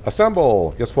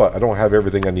 Assemble. Guess what? I don't have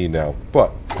everything I need now.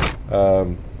 But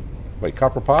wait,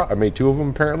 copper pot. I made 2 of them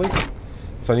apparently.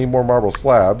 So I need more marble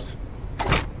slabs.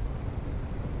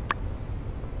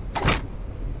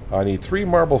 I need 3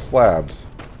 marble slabs.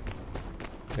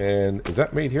 And is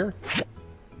that made here?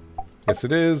 Yes,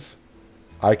 it is.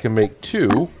 I can make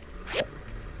 2.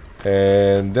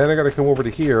 And then I got to come over to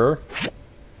here.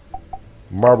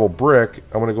 Marble brick.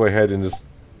 I'm going to go ahead and just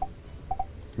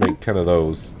make 10 of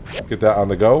those. Get that on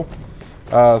the go.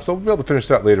 So we'll be able to finish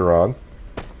that later on.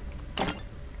 Let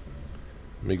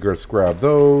me just grab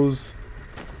those.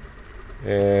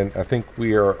 And I think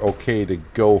we are okay to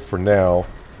go for now.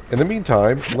 In the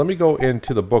meantime, let me go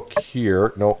into the book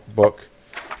here. No, book.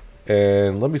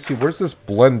 And let me see, where's this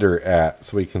blender at?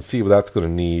 So we can see what that's going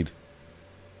to need.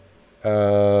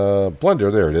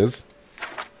 Blender, there it is.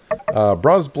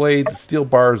 Bronze blades, steel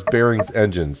bars, bearings,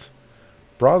 engines.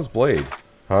 Bronze blade,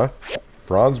 huh?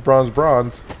 Bronze, bronze,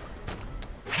 bronze.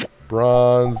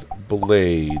 Bronze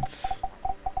blades.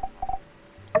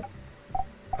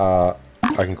 I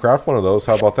can craft one of those.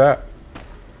 How about that?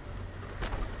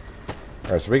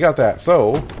 Alright, so we got that.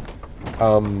 So,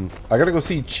 I gotta go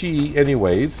see Chi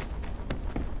anyways.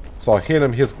 So I'll hand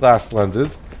him his glass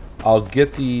lenses. I'll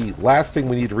get the last thing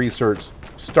we need to research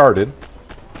started.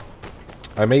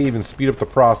 I may even speed up the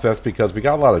process because we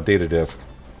got a lot of data disk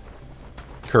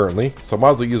currently. So I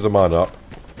might as well use them on up.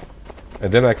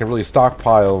 And then I can really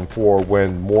stockpile them for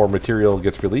when more material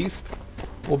gets released.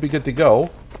 We'll be good to go.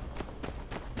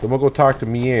 Then we'll go talk to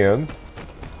Mian.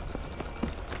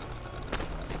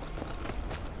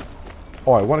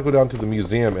 Oh, I want to go down to the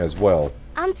museum as well.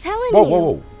 I'm telling you. Whoa,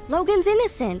 whoa. Logan's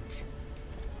innocent.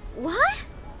 What?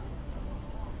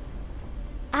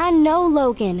 I know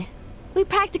Logan. We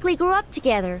practically grew up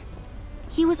together.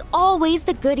 He was always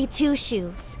the goody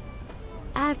two-shoes.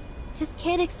 I just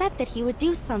can't accept that he would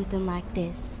do something like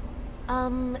this.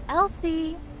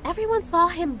 Elsie, everyone saw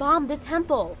him bomb the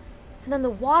temple. And then the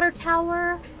water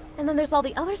tower. And then there's all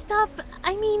the other stuff.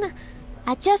 I mean...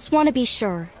 I just want to be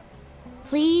sure.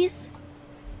 Please?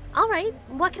 Alright,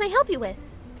 what can I help you with?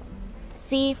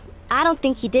 See, I don't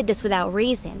think he did this without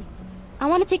reason. I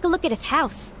want to take a look at his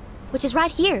house, which is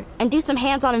right here, and do some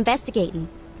hands-on investigating.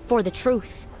 For the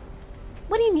truth.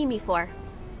 What do you need me for?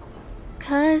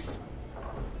 'Cause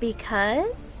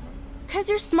Because? 'cause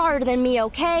you're smarter than me,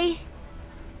 okay?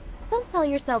 Don't sell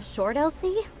yourself short,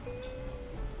 Elsie.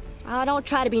 Oh, don't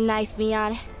try to be nice,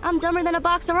 Mian. I'm dumber than a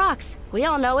box of rocks. We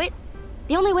all know it.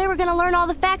 The only way we're gonna learn all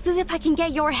the facts is if I can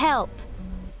get your help.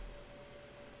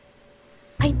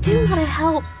 I do want to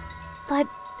help, but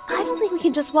I don't think we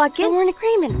can just walk So in. we're in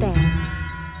agreement then.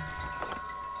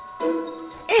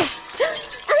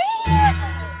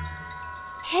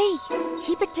 Hey,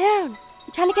 keep it down.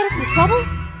 You trying to get us in trouble?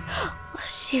 Oh,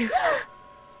 shoot.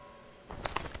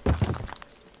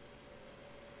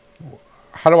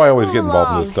 How do I always get Move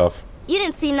involved in this along. stuff? You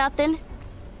didn't see nothing.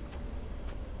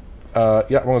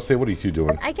 Yeah, I'm gonna say, what are you two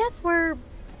doing? I guess we're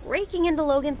breaking into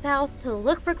Logan's house to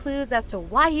look for clues as to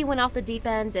why he went off the deep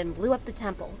end and blew up the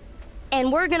temple.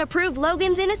 And we're gonna prove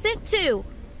Logan's innocent too.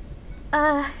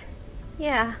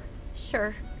 Yeah,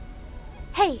 sure.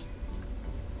 Hey,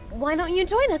 why don't you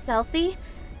join us, Elsie?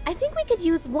 I think we could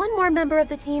use one more member of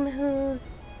the team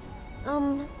who's,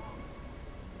 I'm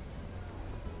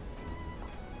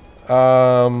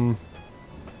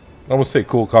gonna say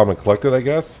cool, calm, and collected, I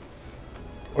guess.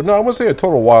 Or no, I'm gonna say a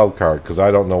total wild card, because I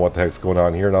don't know what the heck's going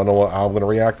on here, and I don't know how I'm gonna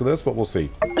react to this, but we'll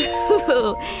see.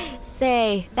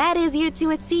 Say, that is you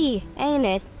two at sea, ain't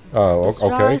it? Oh, The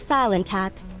strong okay. silent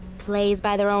type. Plays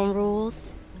by their own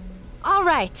rules. All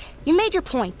right, you made your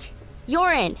point.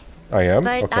 You're in. I am?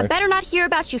 But Okay. I better not hear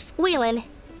about you squealing.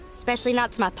 Especially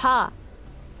not to my pa.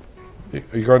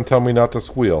 You're gonna tell me not to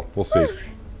squeal. We'll see.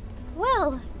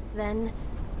 well, then,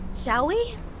 shall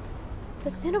we? The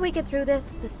sooner we get through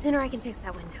this, the sooner I can fix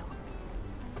that window.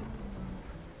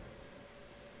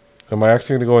 Am I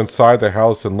actually gonna go inside the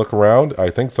house and look around? I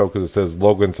think so, because it says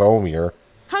Logan's home here.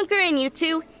 Hunker in, you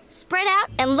two. Spread out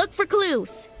and look for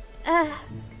clues.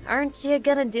 Aren't you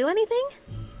gonna do anything?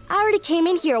 I already came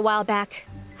in here a while back.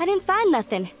 I didn't find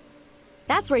nothing.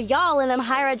 That's where y'all and them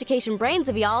higher education brains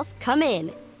of y'all's come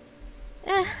in.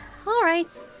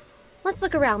 Alright. Let's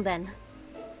look around then.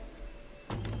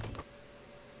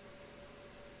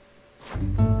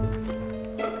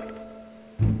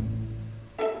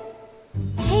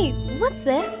 Hey, what's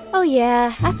this? Oh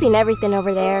yeah, I seen everything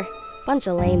over there. Bunch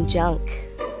of lame junk.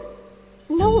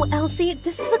 No, Elsie,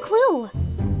 this is a clue.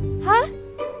 Huh?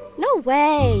 No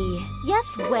way.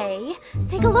 Yes, way.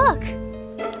 Take a look.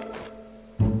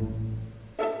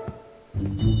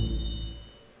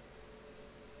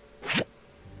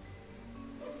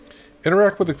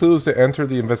 Interact with the clues to enter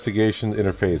the investigation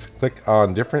interface. Click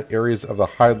on different areas of the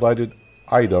highlighted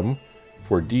item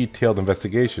for detailed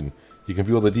investigation. You can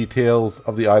view all the details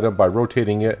of the item by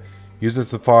rotating it. Use this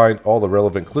to find all the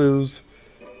relevant clues.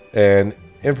 And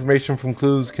information from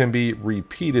clues can be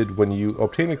repeated. When you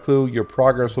obtain a clue, your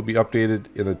progress will be updated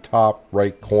in the top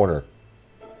right corner.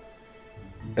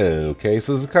 Okay,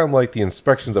 so this is kind of like the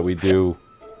inspections that we do.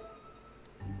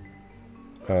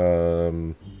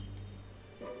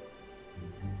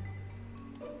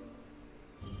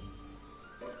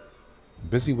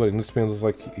 Busy wedding. This man looks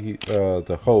like he,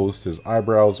 the host. His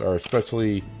eyebrows are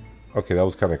especially... Okay, that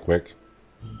was kind of quick.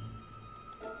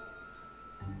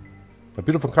 A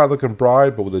beautiful, kind-looking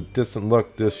bride, but with a distant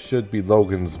look. This should be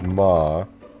Logan's ma.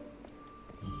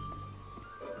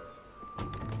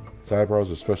 His eyebrows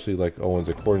are especially like Owen's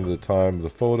according to the time of the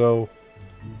photo.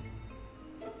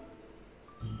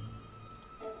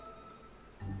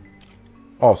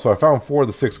 Oh, so I found 4 of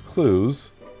the 6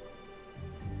 clues.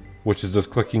 Which is just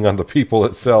clicking on the people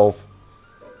itself.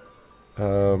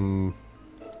 Okay,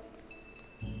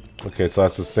 so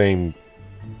that's the same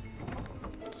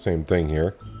thing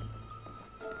here.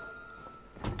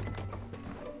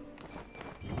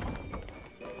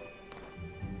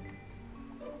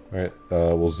 Alright,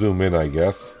 we'll zoom in, I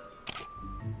guess.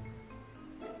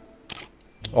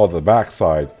 Oh, the back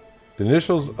side. The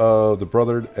initials of the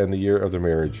brother and the year of their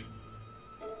marriage.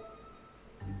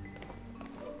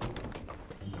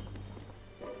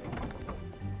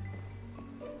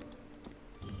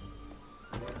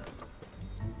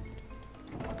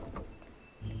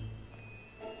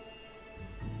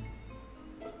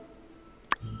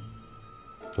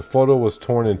 The photo was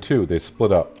torn in 2. They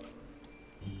split up.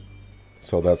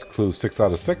 So that's clue 6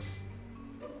 out of 6.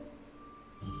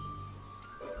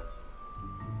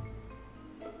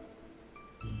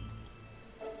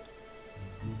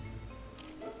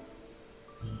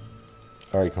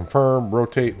 Alright, confirm,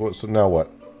 rotate. So now what?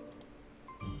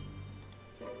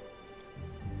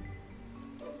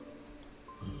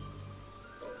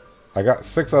 I got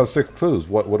 6 out of 6 clues.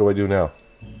 What do I do now?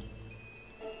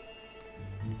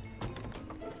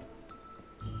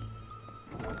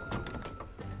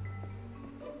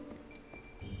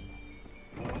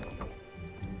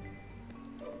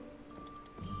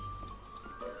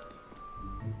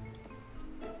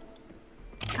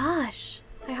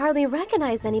 hardly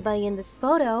recognize anybody in this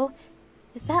photo.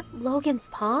 Is that Logan's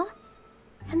pa?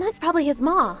 And that's probably his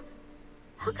ma.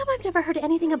 How come I've never heard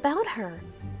anything about her?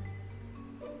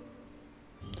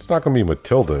 It's not gonna be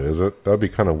Matilda, is it? That'd be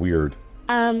kind of weird.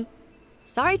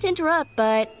 Sorry to interrupt,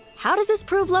 but how does this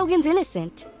prove Logan's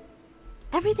innocent?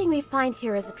 Everything we find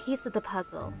here is a piece of the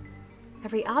puzzle.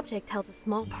 Every object tells a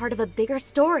small part of a bigger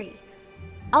story.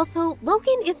 Also,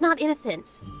 Logan is not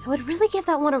innocent. I would really give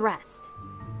that one a rest.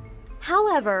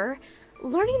 However,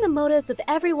 learning the motives of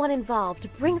everyone involved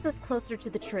brings us closer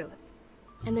to the truth.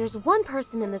 And there's one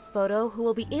person in this photo who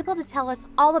will be able to tell us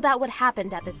all about what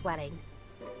happened at this wedding.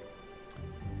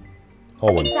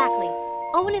 Owen. Exactly.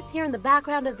 Owen is here in the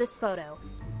background of this photo.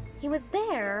 He was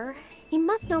there. He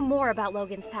must know more about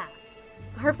Logan's past.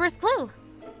 Her first clue.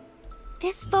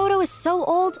 This photo is so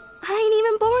old, I ain't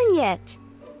even born yet.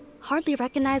 Hardly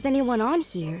recognize anyone on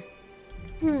here.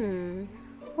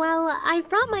 Well, I've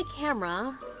brought my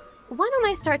camera. Why don't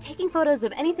I start taking photos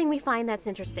of anything we find that's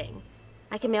interesting?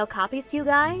 I can mail copies to you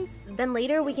guys, then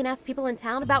later we can ask people in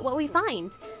town about what we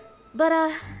find. But,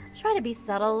 try to be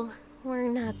subtle. We're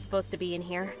not supposed to be in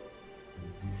here.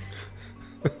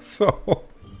 So,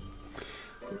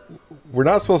 we're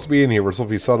not supposed to be in here. We're supposed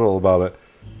to be subtle about it.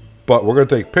 But we're going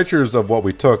to take pictures of what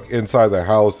we took inside the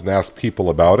house and ask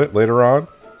people about it later on.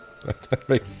 That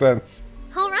makes sense.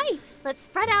 Alright, let's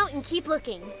spread out and keep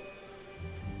looking.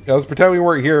 Yeah, let's pretend we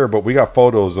weren't here, but we got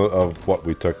photos of what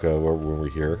we took when we were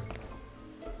here.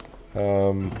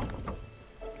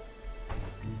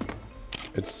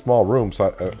 It's a small room,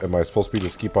 so am I supposed to be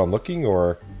just keep on looking,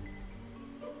 or...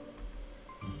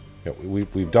 Yeah,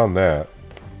 we've done that.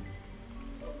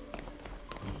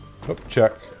 Oh,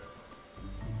 check.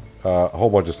 A whole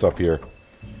bunch of stuff here.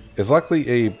 It's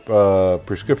likely a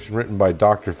prescription written by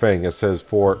Dr. Feng. It says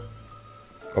for...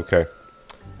 Okay.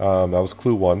 That was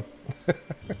clue 1.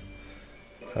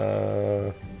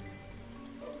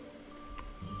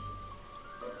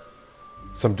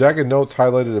 Some jagged notes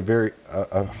highlighted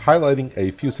highlighting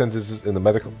a few sentences in the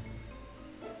medical...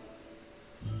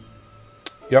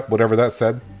 Yep, whatever that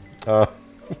said. I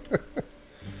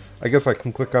guess I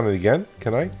can click on it again.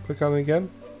 Can I click on it again?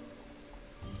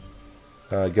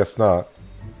 I guess not.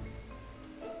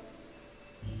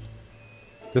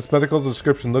 This medical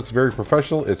description looks very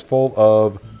professional. It's full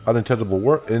of unintelligible.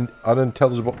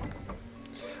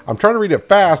 I'm trying to read it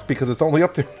fast because it's only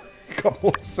up there for a couple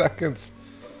of seconds.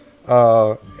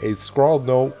 A scrawled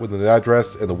note with an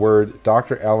address and the word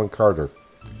Dr. Alan Carter.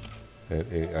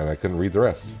 And I couldn't read the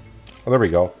rest. Oh, there we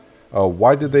go.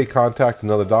 Why did they contact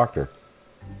another doctor?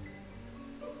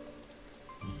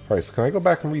 Alright, so can I go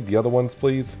back and read the other ones,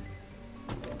 please?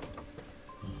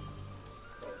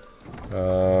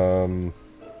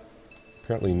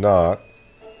 Apparently not.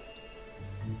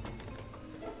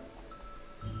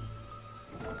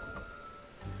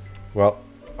 Well,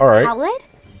 alright. Howlett?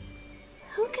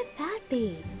 Who could that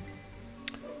be?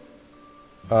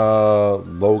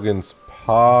 Logan's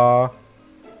pa.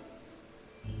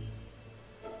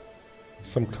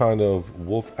 Some kind of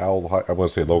wolf owl. I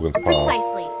want to say Logan's pa.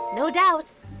 Precisely. No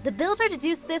doubt. The builder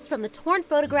deduced this from the torn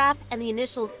photograph and the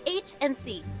initials H and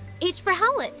C. H for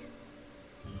Howlett.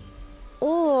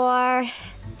 Or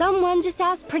someone just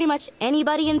asked pretty much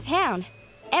anybody in town.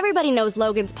 Everybody knows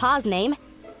Logan's pa's name.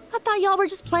 I thought y'all were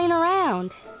just playing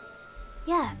around.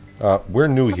 Yes. We're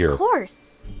new here. Of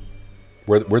course.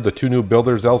 We're the two new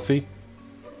builders, Elsie.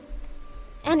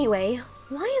 Anyway,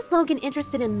 why is Logan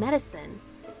interested in medicine?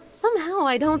 Somehow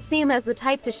I don't see him as the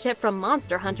type to shift from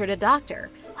monster hunter to doctor.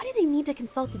 Why did he need to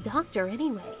consult a doctor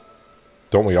anyway?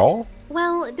 Don't we all?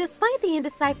 Well, despite the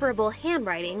indecipherable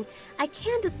handwriting, I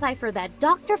can decipher that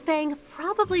Dr. Feng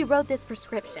probably wrote this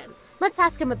prescription. Let's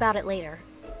ask him about it later.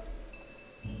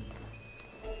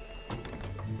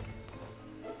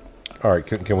 Alright,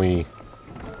 can we...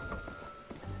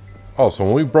 Oh, so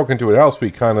when we broke into a house,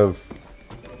 we kind of...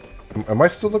 Am I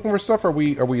still looking for stuff, or are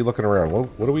we looking around?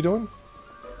 What are we doing?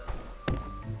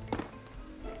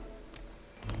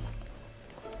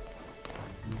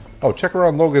 Oh, check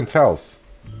around Logan's house.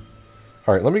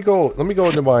 All right, let me go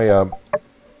into my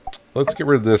let's get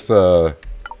rid of this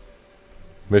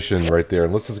mission right there,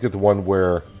 and let's just get the one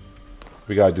where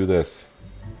we gotta do this.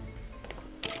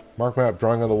 Mark map,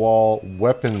 drawing on the wall,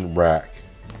 weapon rack.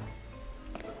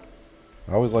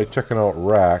 I always like checking out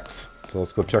racks, so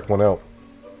let's go check one out.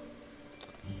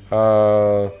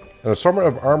 An assortment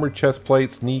of armored chest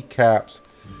plates, knee caps,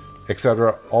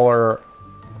 etc. All are...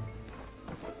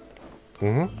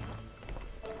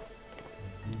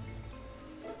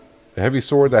 The heavy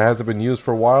sword that hasn't been used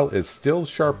for a while is still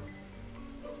sharp.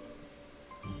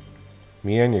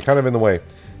 Mian, you're kind of in the way.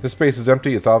 This space is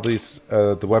empty. It's obvious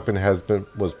the weapon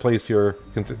was placed here.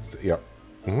 Yeah.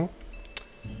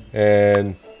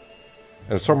 And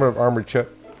an assortment of armored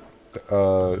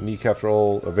kneecaps are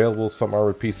all available. Some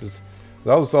armored pieces.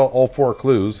 That was all 4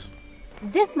 clues.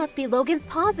 This must be Logan's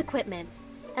paws equipment.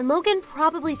 And Logan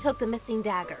probably took the missing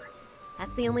dagger.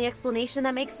 That's the only explanation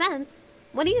that makes sense.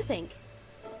 What do you think?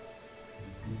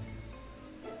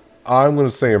 I'm going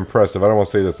to say impressive. I don't want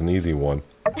to say that's an easy one.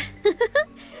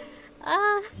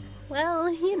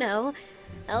 Well, you know,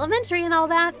 elementary and all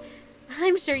that.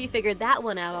 I'm sure you figured that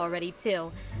one out already,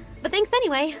 too. But thanks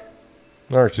anyway.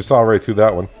 Alright, you saw right through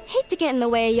that one. Hate to get in the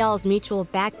way of y'all's mutual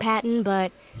backpatting,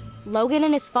 but Logan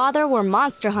and his father were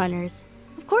monster hunters.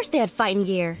 Of course they had fighting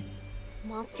gear.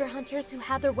 Monster hunters who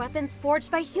had their weapons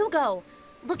forged by Hugo.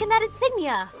 Look at that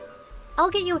insignia. I'll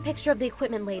get you a picture of the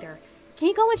equipment later. Can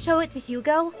you go and show it to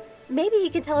Hugo? Maybe he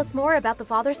can tell us more about the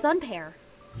father-son pair.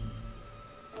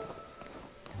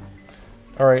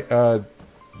 Alright,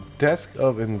 Desk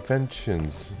of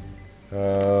Inventions.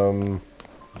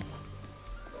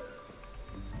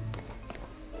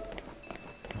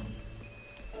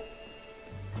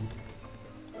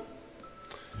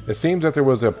 It seems that there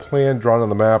was a plan drawn on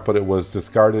the map, but it was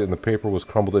discarded and the paper was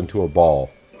crumbled into a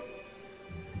ball.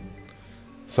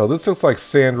 So this looks like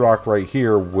Sandrock right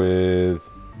here with...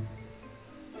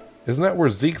 Isn't that where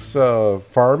Zeke's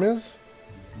farm is?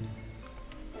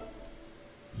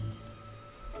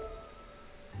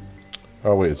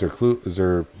 Oh wait, is there clue? Is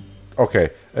there... Okay,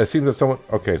 it seems that someone...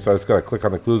 Okay, so I just gotta click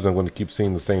on the clues and I'm going to keep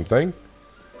seeing the same thing.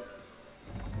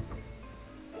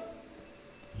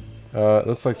 It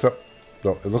looks like some...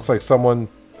 No, it looks like someone...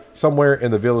 Somewhere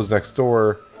in the village next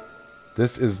door,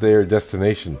 this is their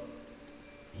destination.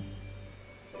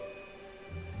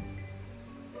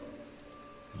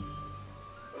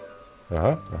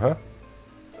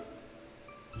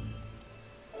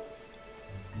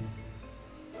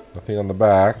 Nothing on the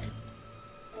back.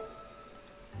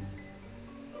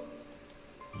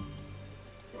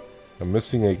 I'm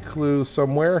missing a clue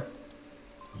somewhere.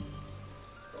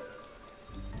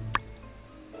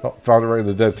 Oh, found it right in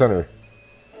the dead center.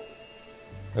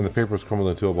 And the paper's crumbled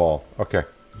into a ball. Okay.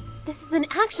 This is an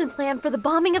action plan for the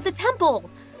bombing of the temple.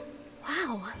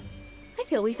 Wow. I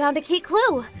feel we found a key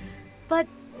clue. But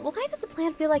why does the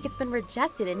plan feel like it's been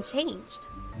rejected and changed?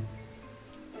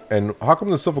 And how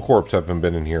come the Civil Corps haven't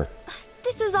been in here?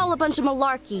 This is all a bunch of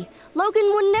malarkey.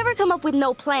 Logan would never come up with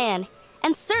no plan.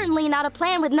 And certainly not a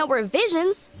plan with no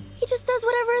revisions. He just does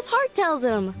whatever his heart tells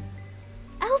him.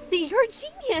 Elsie, you're a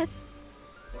genius.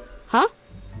 Huh?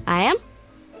 I am?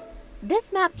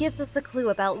 This map gives us a clue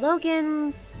about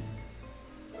Logan's...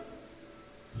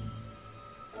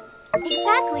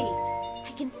 Exactly!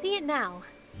 I can see it now.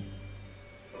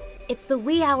 It's the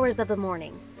wee hours of the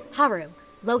morning. Haru,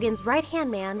 Logan's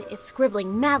right-hand man, is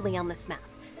scribbling madly on this map,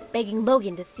 begging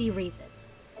Logan to see reason.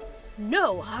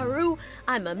 No, Haru,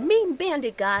 I'm a mean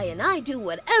bandit guy and I do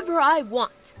whatever I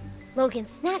want. Logan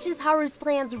snatches Haru's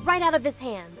plans right out of his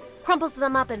hands, crumples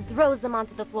them up and throws them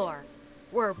onto the floor.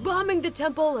 We're bombing the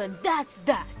temple and that's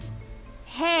that.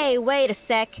 Hey, wait a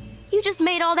sec. You just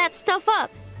made all that stuff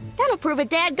up. That'll prove a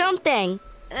dadgum thing.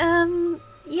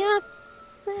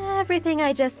 Yes, everything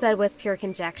I just said was pure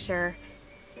conjecture.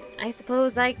 I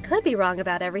suppose I could be wrong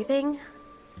about everything.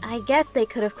 I guess they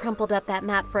could have crumpled up that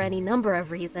map for any number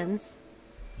of reasons.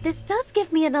 This does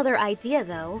give me another idea,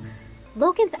 though.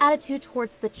 Logan's attitude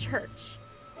towards the church.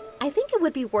 I think it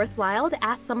would be worthwhile to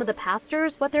ask some of the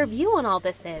pastors what their view on all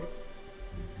this is.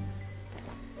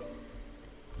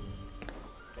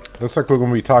 Looks like we're going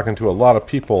to be talking to a lot of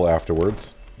people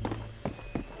afterwards.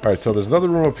 Alright, so there's another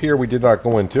room up here we did not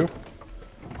go into.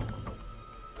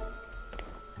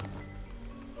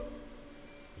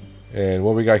 And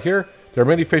what we got here? There are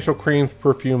many facial creams,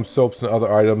 perfumes, soaps, and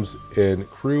other items in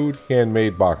crude,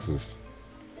 handmade boxes.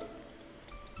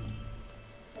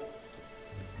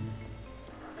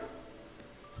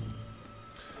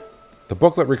 The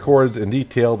booklet records in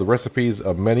detail the recipes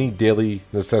of many daily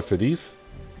necessities.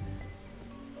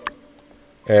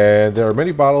 And there are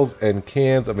many bottles and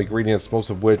cans of ingredients, most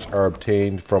of which are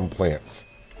obtained from plants.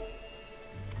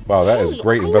 Wow, that is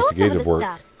great investigative work.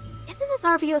 Stuff. Isn't this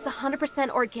RVO's 100%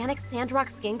 organic Sandrock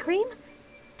skin cream?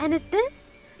 And is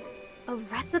this a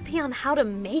recipe on how to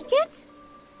make it?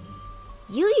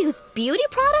 You use beauty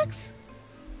products?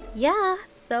 Yeah,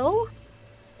 so?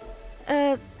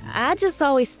 I just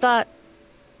always thought...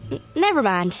 Never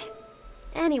mind.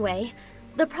 Anyway,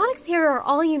 the products here are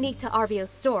all unique to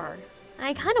RVO's store.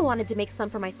 I kind of wanted to make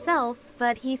some for myself,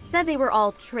 but he said they were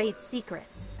all trade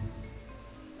secrets.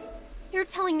 You're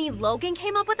telling me Logan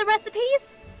came up with the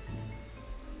recipes?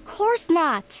 Course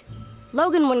not.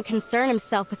 Logan wouldn't concern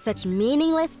himself with such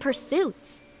meaningless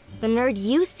pursuits. The nerd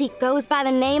you seek goes by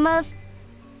the name of...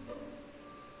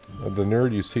 The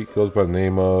nerd you seek goes by the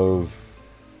name of...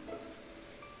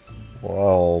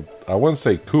 Well, I wouldn't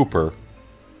say Cooper.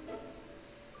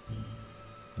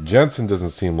 Jensen doesn't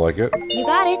seem like it. You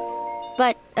got it.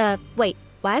 But, wait,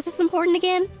 why is this important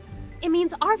again? It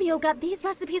means Arvio got these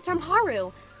recipes from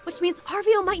Haru, which means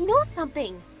Arvio might know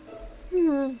something.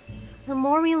 The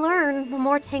more we learn, the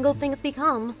more tangled things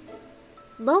become.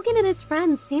 Logan and his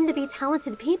friends seem to be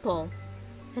talented people,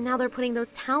 and now they're putting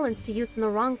those talents to use in the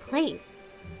wrong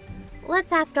place.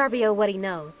 Let's ask Arvio what he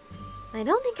knows. I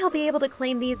don't think he'll be able to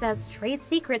claim these as trade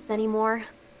secrets anymore.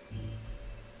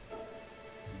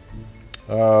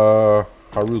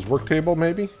 Haru's work table,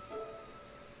 maybe?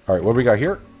 Alright, what do we got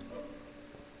here?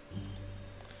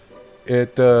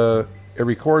 It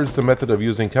records the method of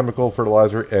using chemical,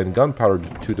 fertilizer, and gunpowder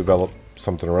to develop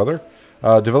something or other.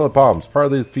 Develop bombs. Part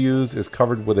of the fuse is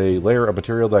covered with a layer of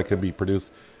material that can be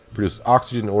produce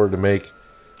oxygen in order to make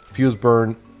fuse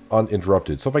burn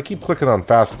uninterrupted. So if I keep clicking on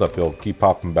fast enough, it'll keep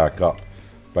popping back up.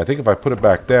 But I think if I put it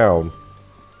back down...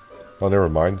 Oh, never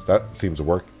mind. That seems to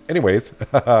work. Anyways,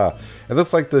 it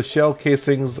looks like the shell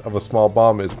casings of a small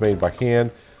bomb is made by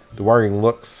hand. The wiring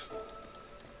looks...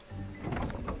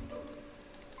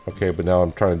 Okay, but now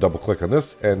I'm trying to double click on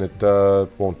this and it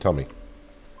won't tell me.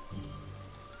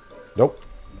 Nope.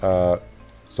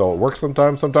 So it works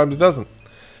sometimes, sometimes it doesn't.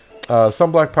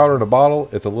 Some black powder in a bottle.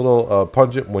 It's a little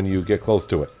pungent when you get close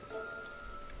to it.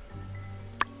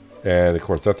 And of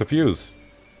course, that's a fuse.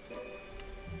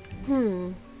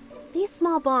 These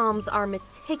small bombs are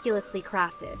meticulously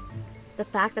crafted. The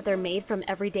fact that they're made from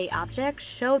everyday objects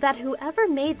show that whoever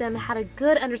made them had a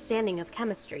good understanding of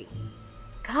chemistry.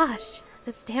 Gosh,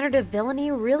 the standard of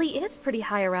villainy really is pretty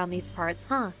high around these parts,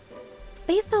 huh?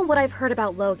 Based on what I've heard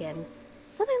about Logan,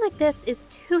 something like this is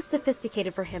too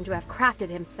sophisticated for him to have crafted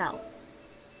himself.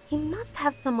 He must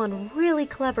have someone really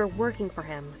clever working for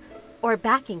him, or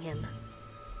backing him.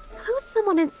 Who's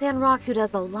someone in Sandrock who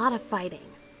does a lot of fighting?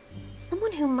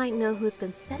 Someone who might know who's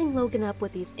been setting Logan up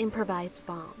with these improvised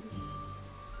bombs.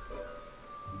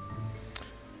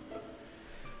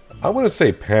 I want to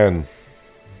say Penn.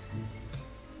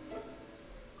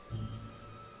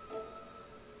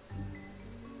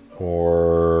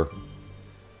 Or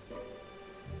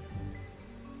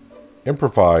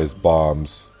improvised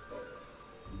bombs.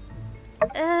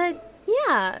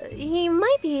 Yeah, he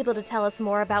might be able to tell us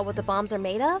more about what the bombs are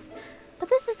made of, but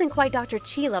this isn't quite Dr.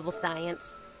 Chi level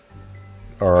science.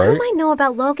 Alright. Who might know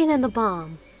about Logan and the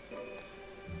bombs?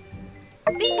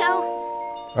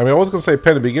 Bingo! I mean, I was going to say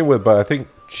Penn to begin with, but I think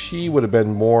Chi would have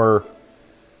been more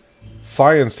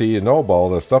science-y and know about all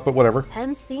this stuff, but whatever.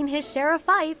 Penn's seen his share of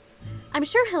fights. I'm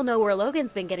sure he'll know where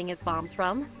Logan's been getting his bombs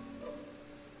from.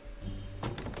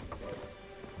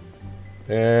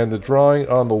 And the drawing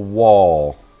on the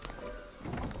wall.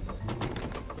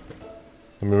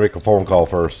 Let me make a phone call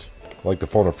first. I'd like to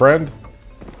phone a friend.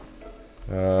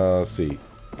 Let's see.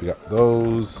 We got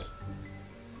those.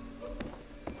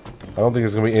 I don't think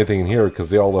there's going to be anything in here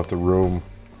because they all left the room.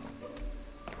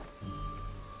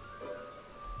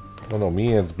 Oh no,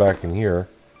 Mian's back in here.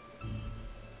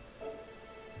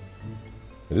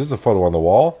 It is a photo on the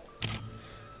wall.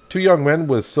 Two young men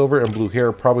with silver and blue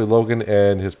hair, probably Logan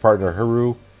and his partner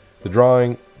Haru. The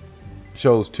drawing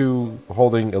shows two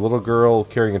holding a little girl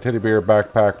carrying a teddy bear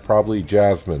backpack, probably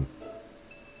Jasmine.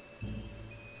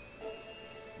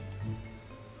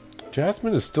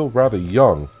 Jasmine is still rather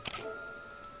young.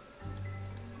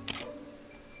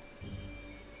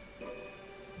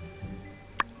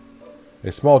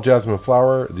 A small jasmine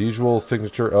flower, the usual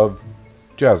signature of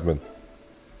Jasmine.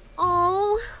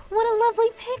 Oh, what a lovely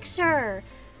picture!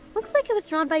 Looks like it was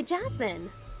drawn by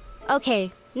Jasmine.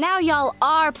 Okay, now y'all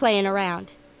are playing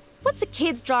around. What's a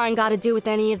kid's drawing got to do with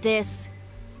any of this?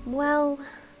 Well,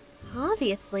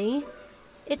 obviously,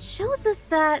 it shows us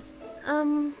that,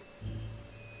 I'm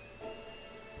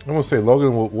gonna say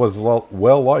Logan was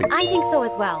well liked. I think so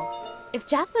as well. If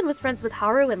Jasmine was friends with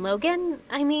Haru and Logan,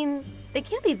 I mean, they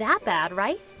can't be that bad,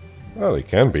 right? Well, they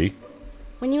can be.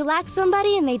 When you like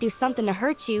somebody and they do something to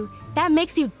hurt you, that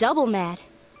makes you double mad.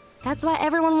 That's why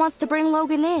everyone wants to bring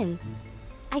Logan in.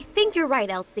 I think you're right,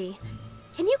 Elsie.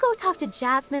 Can you go talk to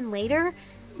Jasmine later?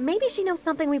 Maybe she knows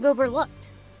something we've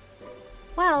overlooked.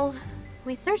 Well,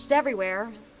 we searched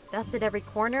everywhere, dusted every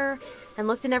corner, and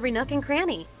looked in every nook and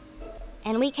cranny.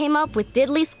 And we came up with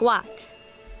diddly squat.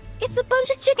 It's a bunch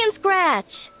of chicken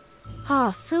scratch!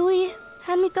 Oh, phooey,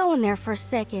 had me going there for a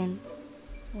second.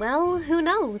 Well, who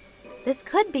knows? This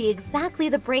could be exactly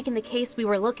the break in the case we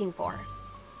were looking for.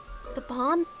 The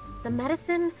bombs, the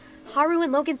medicine, Haru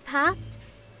and Logan's past?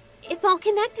 It's all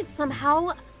connected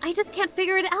somehow. I just can't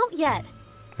figure it out yet.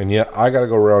 And yet, I gotta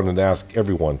go around and ask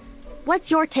everyone.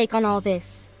 What's your take on all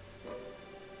this?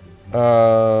 I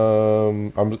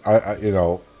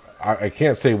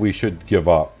can't say we should give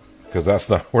up because that's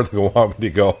not where they want me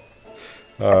to go.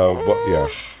 But yeah.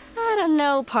 I don't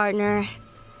know, partner.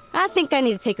 I think I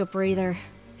need to take a breather.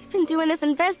 I've been doing this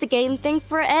investigating thing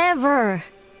forever.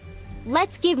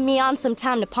 Let's give Mion some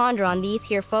time to ponder on these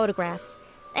here photographs,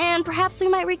 and perhaps we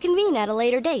might reconvene at a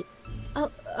later date.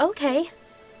 Oh, okay.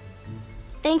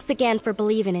 Thanks again for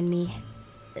believing in me.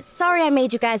 Sorry I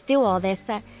made you guys do all this.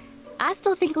 I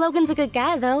still think Logan's a good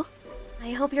guy, though.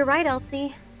 I hope you're right,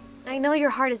 Elsie. I know your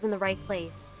heart is in the right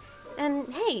place.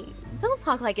 And hey, don't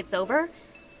talk like it's over.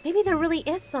 Maybe there really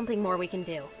is something more we can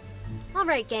do. All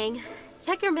right, gang.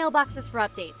 Check your mailboxes for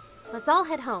updates. Let's all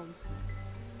head home.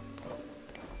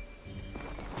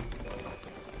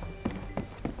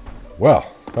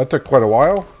 Well, that took quite a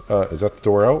while. Is that the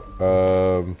door out?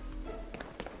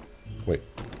 Wait.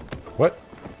 What?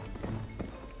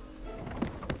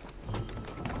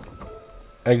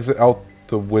 Exit out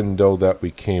the window that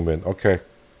we came in. Okay.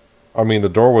 I mean, the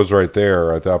door was right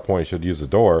there. At that point, you should use the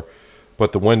door.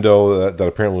 But the window that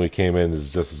apparently we came in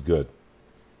is just as good.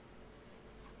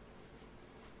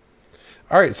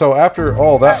 Alright, so after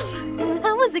all that...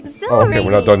 That was exhilarating. Okay,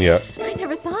 we're not done yet. I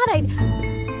never thought I'd...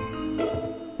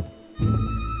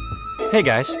 Hey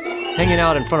guys, hanging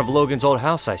out in front of Logan's old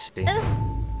house, I see.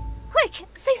 Quick,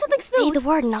 say something smooth. Say the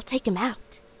word and I'll take him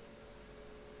out.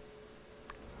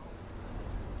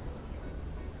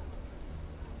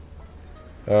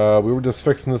 We were just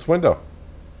fixing this window.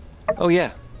 Oh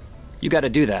yeah, you gotta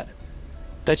do that.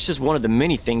 That's just one of the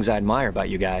many things I admire about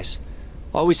you guys.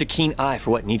 Always a keen eye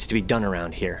for what needs to be done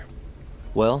around here.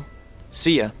 Well,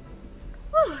 see ya.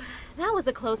 Whew, that was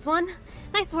a close one.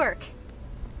 Nice work.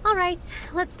 All right,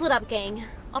 let's split up, gang.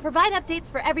 I'll provide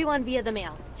updates for everyone via the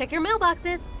mail. Check your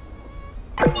mailboxes.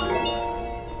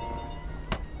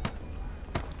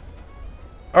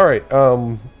 All right,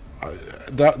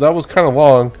 that was kind of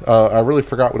long. I really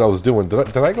forgot what I was doing.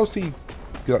 Did I go see?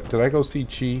 Did I go see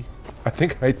Chi? I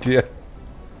think I did.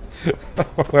 I'm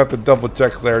gonna have to double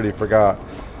check because I already forgot.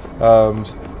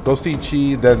 Go see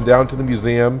Chi, then down to the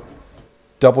museum.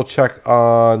 Double check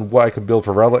on what I can build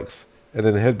for relics, and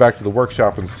then head back to the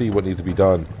workshop and see what needs to be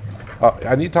done.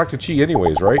 I need to talk to Chi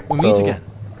anyways, right? We'll meet again.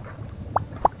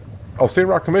 Oh,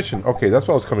 Sandrock Commission. Okay, that's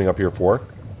what I was coming up here for.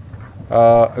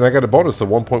 And I got a bonus of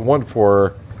 1.1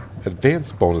 for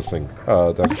advanced bonusing.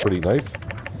 That's pretty nice.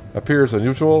 Appears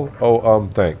unusual. Oh,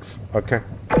 thanks. Okay.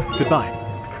 Goodbye.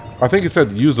 I think it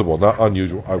said usable, not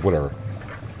unusual. Whatever.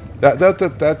 That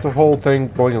the whole thing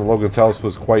going in Logan's house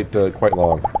was quite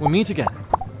long. We'll meet again.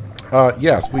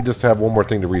 Yes, we just have one more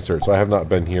thing to research. So I have not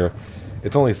been here.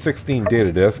 It's only 16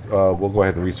 data disks. We'll go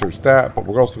ahead and research that, but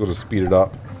we're also going to speed it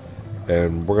up,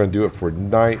 and we're going to do it for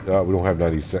 9. We don't have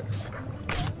 96.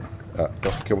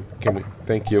 Can we?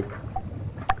 Thank you.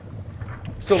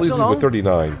 Still leaves me with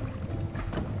 39.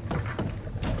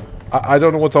 I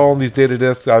don't know what's all on these data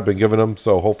disks I've been giving them,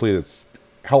 so hopefully it's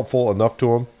helpful enough to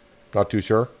them. Not too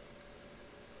sure.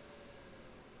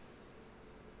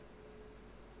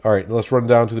 All right, let's run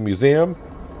down to the museum.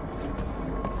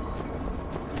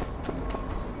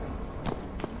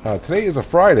 Today is a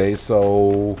Friday,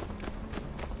 so...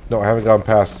 No, I haven't gone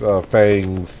past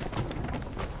Fang's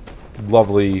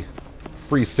lovely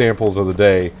free samples of the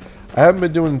day. I haven't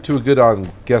been doing too good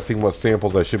on guessing what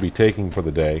samples I should be taking for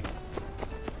the day.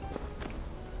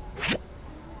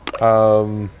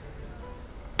 Yeah,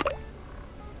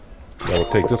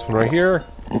 we'll take this one right here.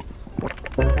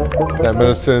 That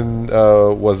medicine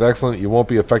was excellent. You won't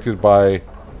be affected by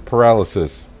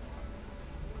paralysis.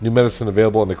 New medicine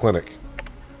available in the clinic.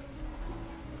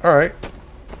 Alright.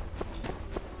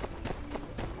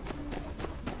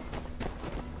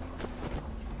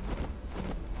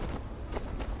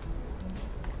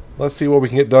 Let's see what we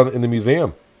can get done in the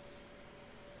museum.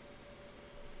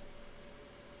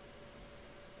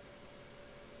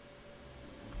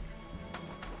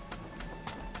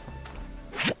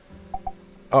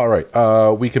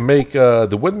 Alright, we can make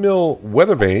the windmill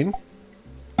weather vane.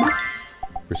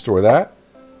 Restore that.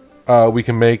 We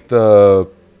can make the...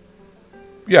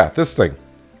 Yeah, this thing.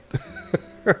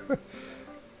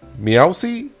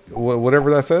 Meowsy? Whatever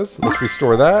that says. Let's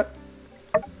restore that.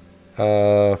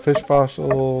 Fish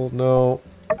fossil, no.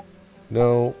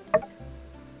 No.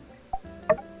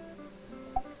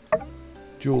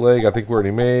 Jewel egg, I think we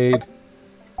already made.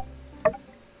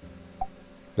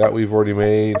 That we've already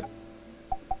made.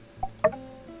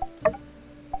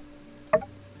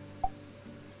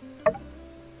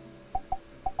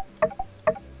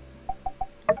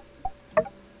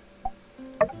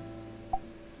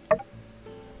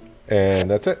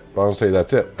 And that's it. I don't say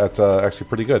that's it. That's actually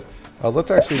pretty good. Let's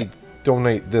actually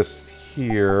donate this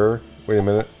here. Wait a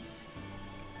minute.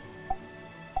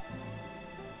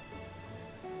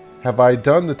 Have I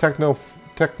done the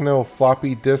Techno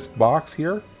floppy disk box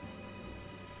here?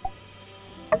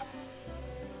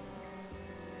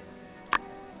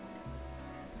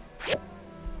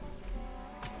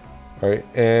 Alright,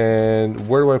 and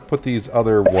where do I put these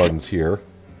other ones here?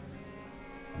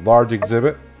 Large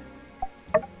exhibit.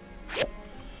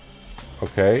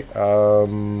 Okay,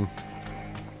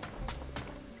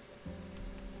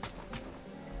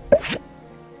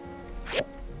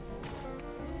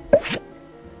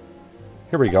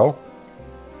 here we go.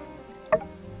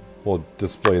 We'll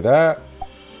display that.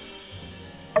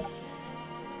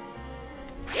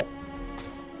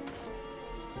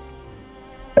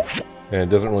 And it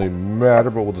doesn't really matter,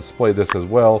 but we'll display this as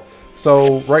well.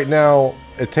 So right now,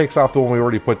 it takes off the one we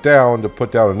already put down to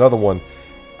put down another one.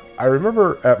 I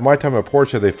remember at my time at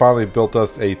Porsche, they finally built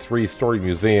us a 3-story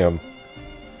museum.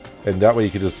 And that way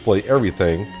you could display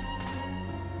everything.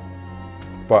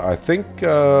 But I think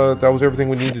that was everything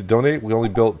we needed to donate. We only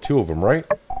built 2 of them, right?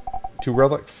 2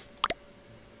 relics.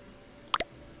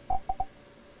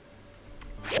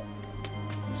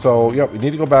 So, yep, we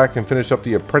need to go back and finish up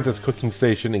the apprentice cooking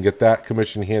station and get that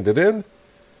commission handed in.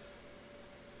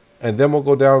 And then we'll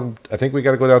go down, I think we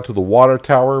got to go down to the water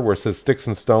tower where it says sticks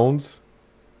and stones.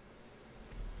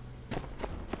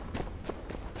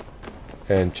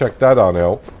 And check that on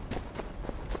out.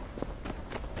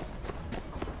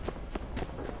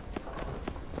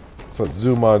 So let's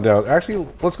zoom on down. Actually,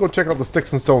 let's go check out the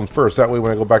sticks and stones first. That way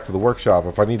when I go back to the workshop,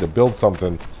 if I need to build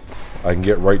something, I can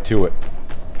get right to it.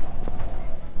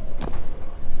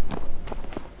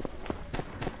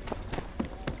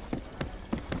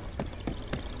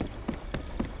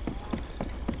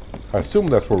 I assume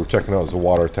that's what we're checking out is the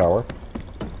water tower.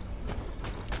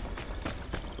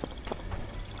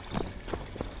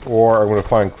 Or I'm going to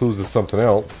find clues to something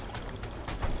else.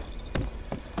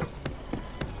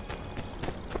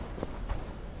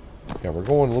 Yeah, we're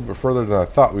going a little bit further than I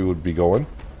thought we would be going.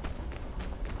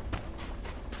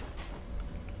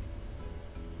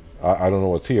 I don't know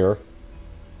what's here.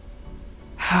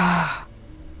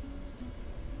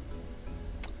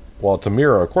 Well, it's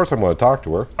Amira. Of course I'm going to talk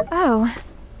to her. Oh.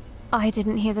 I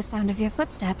didn't hear the sound of your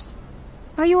footsteps.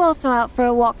 Are you also out for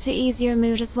a walk to ease your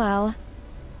mood as well?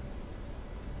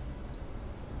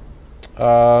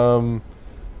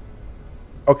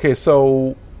 Okay,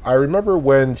 so I remember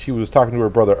when she was talking to her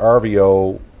brother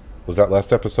Arvio, was that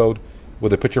last episode,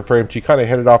 with a picture frame, she kind of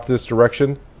headed off this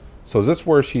direction. So is this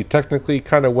where she technically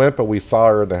kind of went, but we saw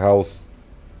her in the house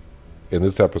in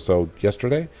this episode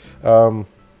yesterday? I'm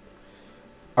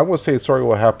going to say sorry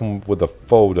what happened with the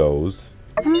photos.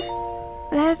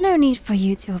 There's no need for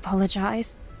you to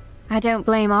apologize. I don't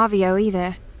blame Arvio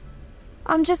either.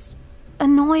 I'm just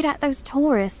annoyed at those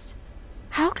tourists.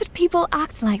 How could people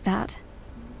act like that?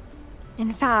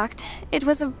 In fact, it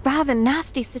was a rather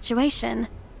nasty situation.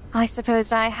 I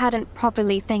suppose I hadn't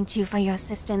properly thanked you for your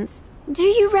assistance. Do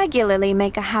you regularly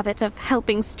make a habit of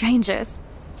helping strangers?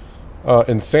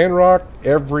 In Sandrock,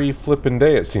 every flippin'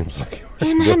 day it seems like.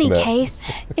 In any case,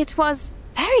 it was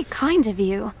very kind of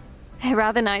you. A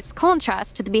rather nice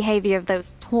contrast to the behavior of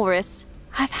those tourists.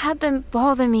 I've had them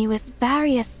bother me with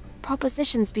various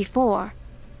propositions before,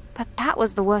 but that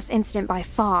was the worst incident by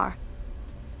far.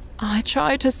 I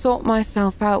try to sort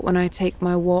myself out when I take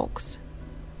my walks,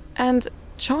 and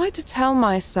try to tell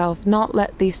myself not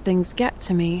let these things get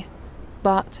to me.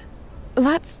 But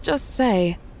let's just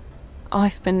say,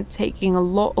 I've been taking a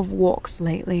lot of walks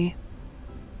lately.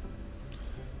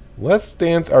 Let's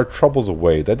dance our troubles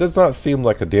away. That does not seem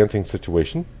like a dancing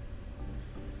situation.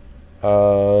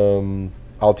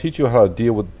 I'll teach you how to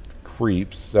deal with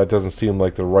creeps. That doesn't seem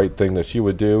like the right thing that she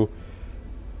would do.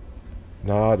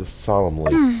 Nod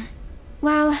solemnly.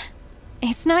 Well,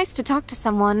 it's nice to talk to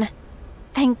someone.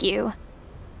 Thank you.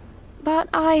 But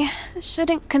I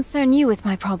shouldn't concern you with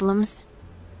my problems.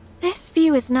 This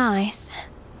view is nice,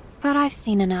 but I've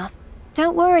seen enough.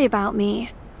 Don't worry about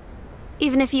me.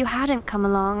 Even if you hadn't come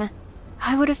along,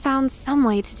 I would have found some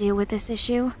way to deal with this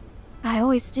issue. I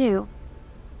always do.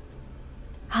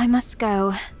 I must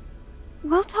go.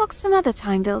 We'll talk some other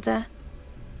time, Builder.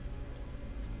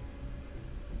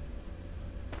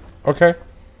 Okay.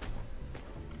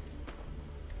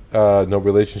 No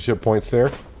relationship points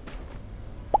there.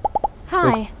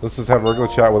 Hi. Let's just have a regular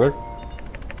chat with her.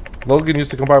 Logan used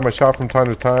to come by my shop from time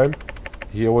to time.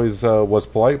 He always was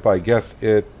polite, but I guess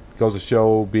it goes to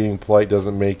show being polite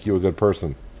doesn't make you a good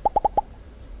person.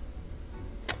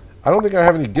 I don't think I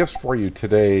have any gifts for you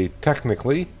today,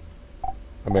 technically.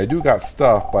 I mean, I do got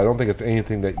stuff, but I don't think it's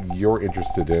anything that you're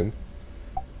interested in.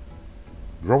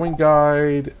 Growing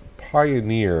Guide,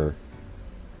 Pioneer.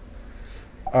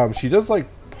 She does like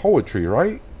poetry,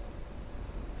 right?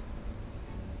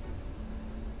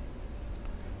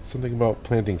 Something about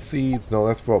planting seeds. No,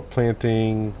 that's about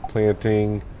planting.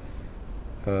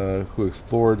 Who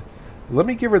explored. Let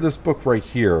me give her this book right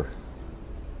here.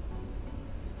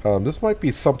 This might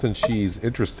be something she's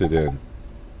interested in.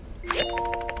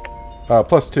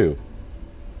 +2.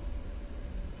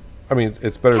 I mean,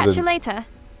 it's better Catch than... you later.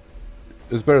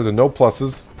 It's better than no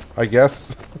pluses, I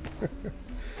guess.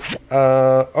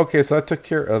 Okay, so that took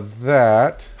care of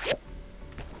that.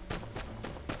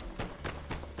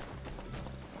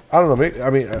 I don't know. Maybe, I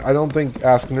mean, I don't think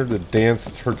asking her to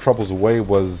dance her troubles away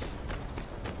was...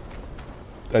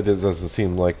 That doesn't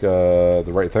seem like the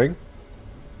right thing.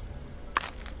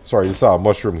 Sorry, you saw a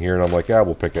mushroom here, and I'm like, yeah,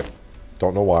 we'll pick it.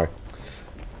 Don't know why.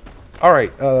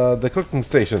 Alright, the cooking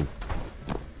station.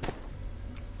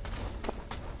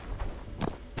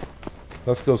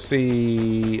 Let's go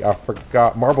see... I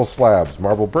forgot. Marble slabs.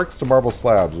 Marble bricks to marble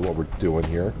slabs is what we're doing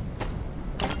here.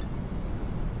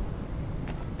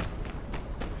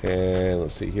 And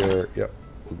let's see here. Yep.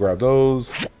 We'll grab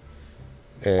those.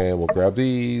 And we'll grab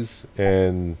these.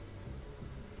 And...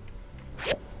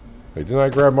 Wait, didn't I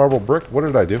grab marble brick? What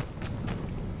did I do?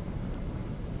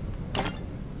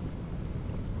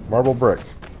 Marble brick.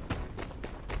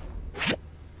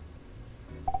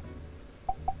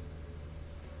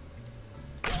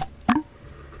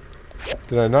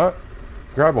 Did I not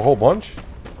grab a whole bunch?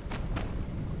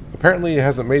 Apparently it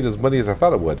hasn't made as many as I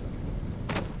thought it would.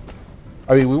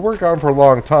 I mean, we were gone for a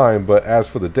long time, but as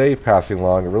for the day passing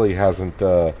along, it really hasn't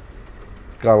gone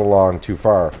along too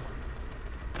far.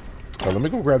 Let me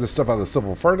go grab this stuff out of the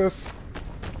civil furnace.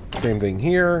 Same thing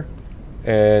here.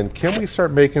 And can we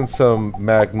start making some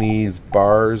manganese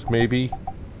bars, maybe?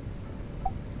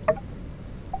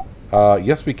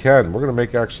 Yes, we can. We're going to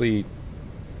make actually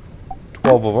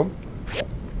 12 of them.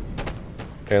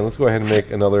 And let's go ahead and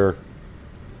make another...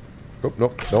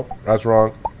 Nope, that's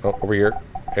wrong. Oh, over here.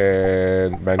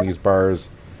 And manganese bars.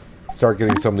 Start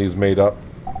getting some of these made up.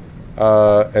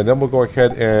 And then we'll go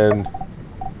ahead and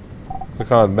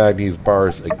click on manganese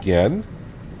bars again.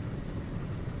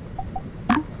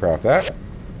 Craft that.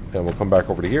 And we'll come back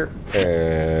over to here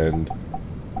and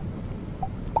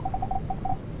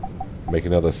make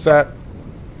another set.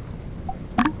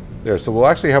 There, so we'll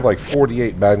actually have like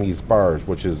 48 manganese bars,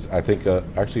 which is, I think,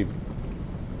 actually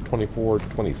 24,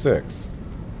 26.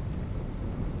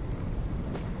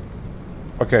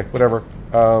 Okay, whatever.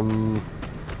 Do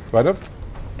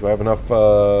I have enough?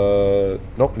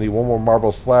 Nope, need one more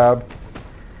marble slab.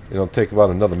 It'll take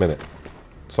about another minute.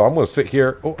 So I'm going to sit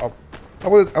here. Oh, I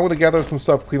want to gather some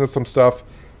stuff, clean up some stuff,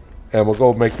 and we'll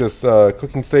go make this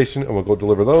cooking station, and we'll go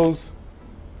deliver those.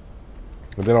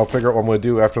 And then I'll figure out what I'm going to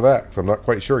do after that, because I'm not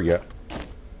quite sure yet.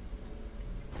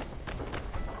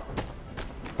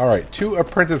 Alright, 2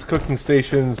 apprentice cooking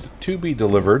stations to be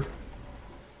delivered.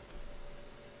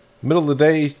 Middle of the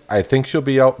day, I think she'll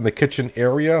be out in the kitchen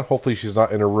area. Hopefully she's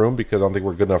not in her room, because I don't think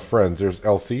we're good enough friends. There's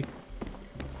Elsie.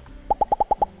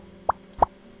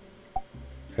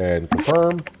 And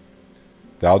confirm.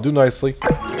 That'll do nicely.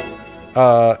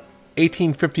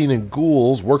 1815 in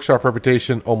ghouls, workshop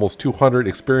reputation almost 200,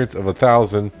 experience of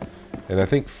 1,000, and I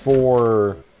think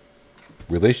 4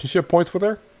 relationship points with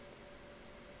her.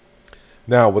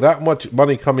 Now, with that much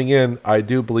money coming in, I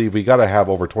do believe we got to have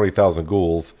over 20,000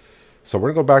 ghouls. So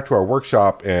we're going to go back to our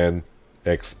workshop and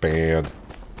expand.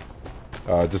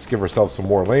 Just give ourselves some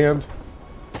more land.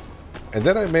 And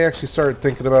then I may actually start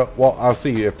thinking about, well, I'll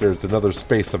see if there's another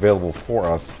space available for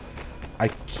us. I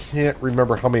can't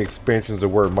remember how many expansions there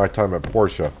were in my time at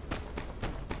Portia.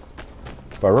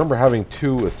 But I remember having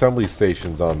 2 assembly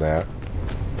stations on that.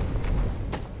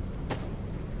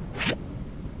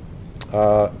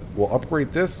 We'll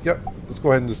upgrade this. Yep, let's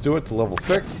go ahead and just do it to level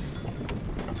 6.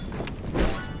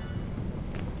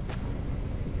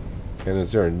 And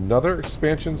is there another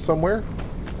expansion somewhere?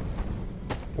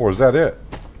 Or is that it?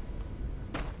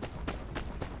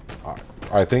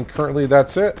 I think currently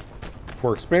that's it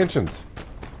for expansions.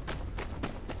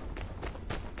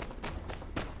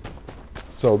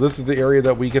 So this is the area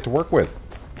that we get to work with.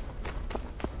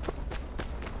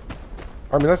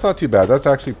 I mean, that's not too bad. That's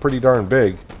actually pretty darn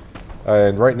big.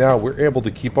 And right now we're able to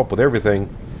keep up with everything.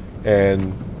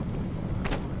 And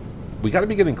we got to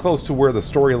be getting close to where the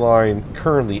storyline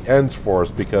currently ends for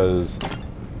us, because,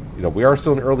 you know, we are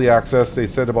still in early access. They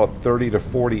said about 30 to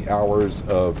 40 hours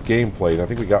of gameplay, and I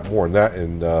think we got more than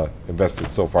that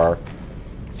invested so far.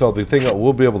 So the thing that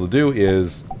we'll be able to do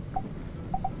is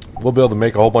we'll be able to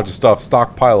make a whole bunch of stuff,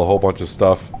 stockpile a whole bunch of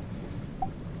stuff.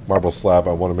 Marble slab,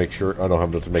 I want to make sure I don't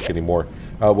have enough to make any more.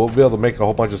 We'll be able to make a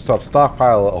whole bunch of stuff,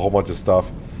 stockpile a whole bunch of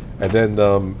stuff, and then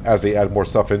as they add more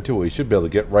stuff into it, we should be able to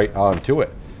get right onto it.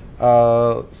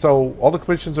 So all the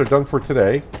commissions are done for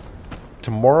today.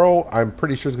 Tomorrow, I'm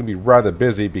pretty sure it's going to be rather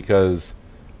busy because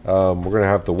we're going to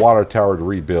have the water tower to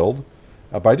rebuild.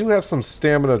 But I do have some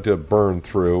stamina to burn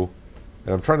through,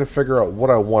 and I'm trying to figure out what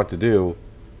I want to do.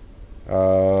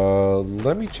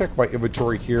 Let me check my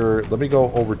inventory here. Let me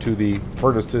go over to the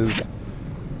furnaces.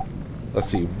 Let's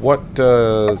see,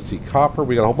 let's see, copper.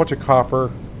 We got a whole bunch of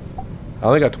copper. I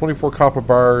only got 24 copper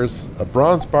bars.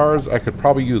 Bronze bars I could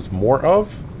probably use more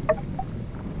of.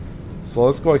 So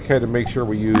let's go ahead and make sure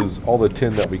we use all the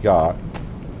tin that we got.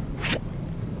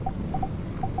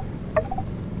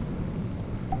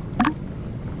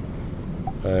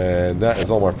 And that is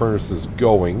all my furnaces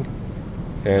going.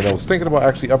 And I was thinking about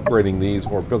actually upgrading these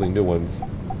or building new ones.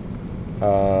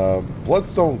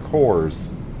 Bloodstone cores.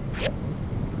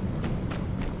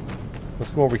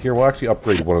 Let's go over here. We'll actually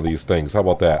upgrade one of these things. How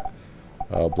about that?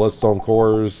 Bloodstone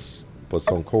cores.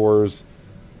 Bloodstone cores.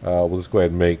 We'll just go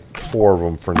ahead and make 4 of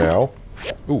them for now.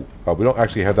 Ooh, we don't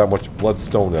actually have that much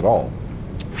bloodstone at all.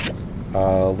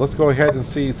 Let's go ahead and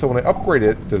see. So when I upgrade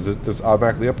it, does it just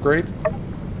automatically upgrade?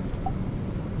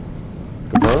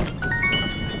 Confirm.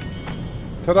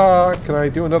 Ta-da! Can I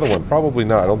do another one? Probably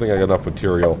not. I don't think I got enough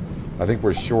material. I think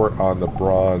we're short on the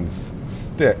bronze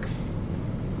sticks.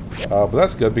 But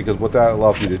that's good because what that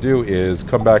allows me to do is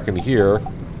come back in here,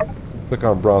 click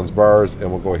on bronze bars, and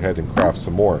we'll go ahead and craft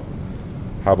some more.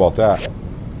 How about that?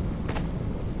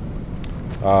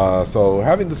 So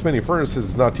having this many furnaces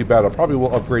is not too bad. I probably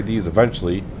will upgrade these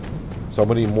eventually. So I'm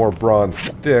going to need more bronze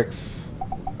sticks.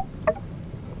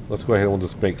 Let's go ahead and we'll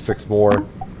just make 6 more.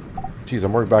 Geez,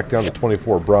 I'm already back down to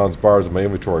 24 bronze bars in my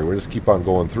inventory. We'll just keep on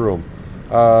going through them.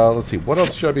 Let's see, what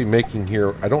else should I be making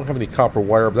here? I don't have any copper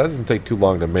wire, but that doesn't take too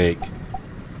long to make.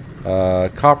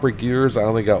 Copper gears, I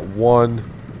only got 1.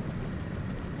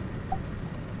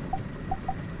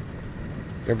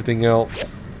 Everything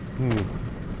else, I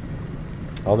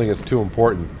don't think it's too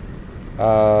important.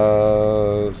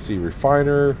 Let's see,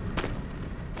 refiner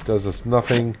does us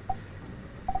nothing.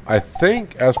 I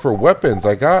think as for weapons,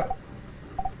 I got,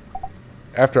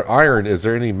 after iron, is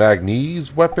there any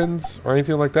manganese weapons or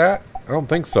anything like that? I don't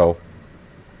think so.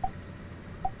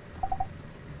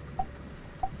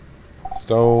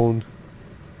 Stone.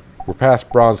 We're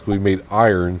past bronze because we made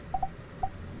iron.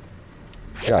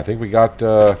 Yeah, I think we got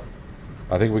the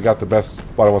best,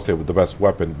 well, I don't want to say the best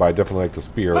weapon, but I definitely like the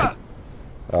spear.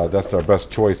 That's our best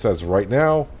choice as of right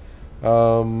now.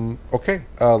 Okay,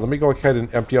 let me go ahead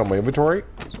and empty out my inventory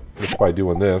just by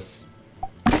doing this.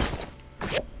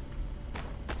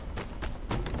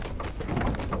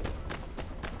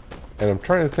 And I'm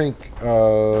trying to think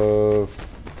of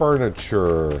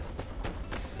furniture.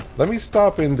 Let me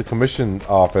stop in the commission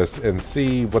office and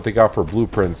see what they got for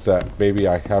blueprints that maybe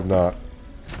I have not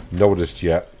noticed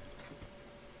yet.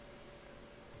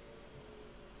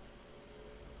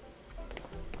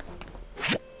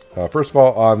 First of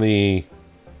all, on the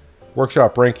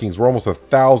workshop rankings, we're almost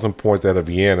 1,000 points ahead of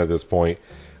Vienna at this point.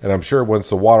 And I'm sure once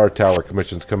the water tower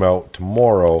commissions come out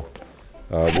tomorrow,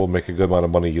 we'll make a good amount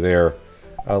of money there.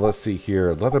 Let's see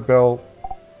here. Leather belt.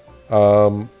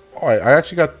 Alright, I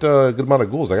actually got a good amount of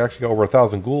ghouls. I actually got over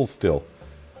 1,000 ghouls still.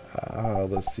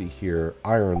 Let's see here.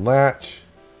 Iron latch.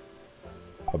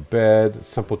 A bed.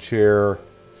 Simple chair.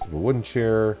 Simple wooden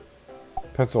chair.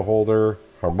 Pencil holder.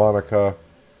 Harmonica.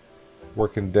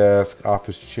 Working desk.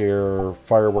 Office chair.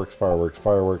 Fireworks, fireworks,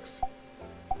 fireworks.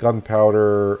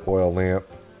 Gunpowder. Oil lamp.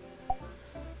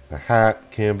 A hat.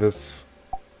 Canvas.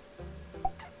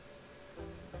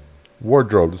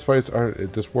 Wardrobe. Despite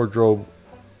this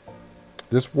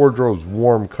wardrobe's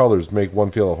warm colors make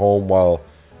one feel at home while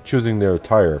choosing their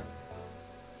attire.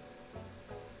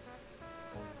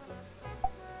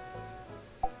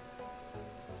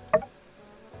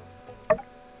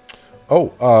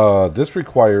 Oh, this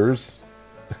requires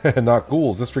not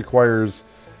ghouls. This requires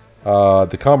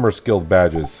the Commerce Guild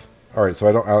badges. All right,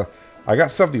 so I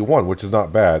got 71, which is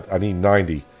not bad. I need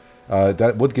 90.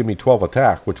 That would give me 12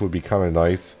 attack, which would be kind of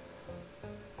nice.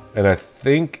 And I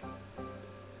think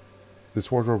this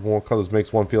wardrobe warm colors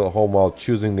makes one feel at home while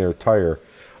choosing their attire.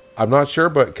 I'm not sure,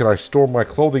 but can I store my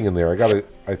clothing in there?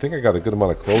 I think I got a good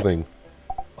amount of clothing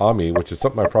on me, which is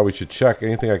something I probably should check.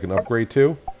 Anything I can upgrade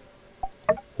to?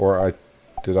 Or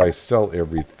did I sell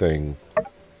everything?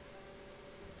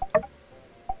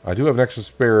 I do have an extra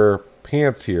spare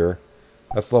pants here.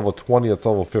 That's level 20, that's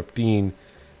level 15.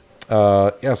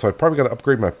 Yeah, so I probably got to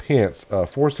upgrade my pants.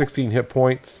 416 hit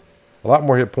points. A lot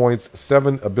more hit points.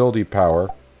 7 ability power.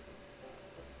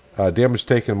 Damage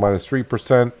taken minus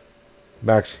 3%.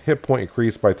 Max hit point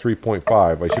increased by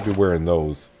 3.5. I should be wearing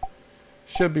those.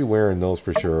 Should be wearing those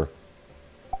for sure.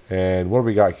 And what do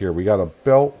we got here? We got a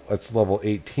belt. That's level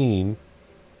 18.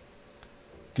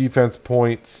 Defense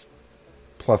points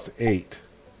plus 8.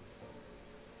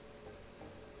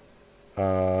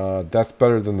 That's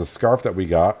better than the scarf that we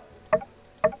got.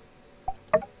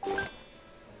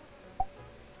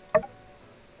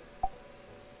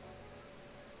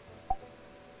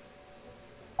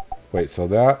 Wait, so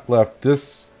that left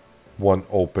this one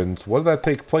open. So what did that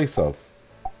take place of?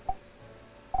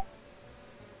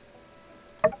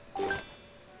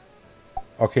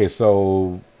 Okay,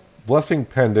 so Blessing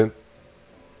Pendant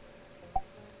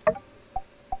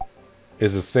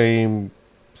is the same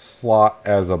slot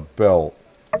as a belt.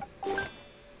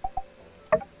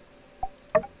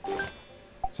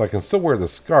 So I can still wear the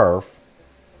scarf.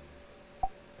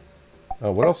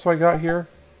 What else do I got here?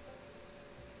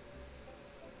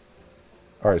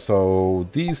 Alright, so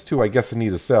these two I guess I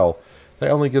need to sell. That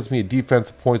only gives me a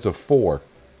defense points of 4.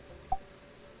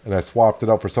 And I swapped it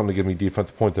out for something to give me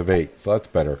defense points of 8. So that's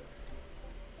better.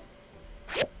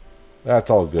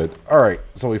 That's all good. Alright,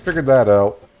 so we figured that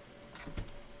out.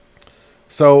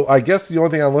 So I guess the only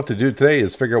thing I'm left to do today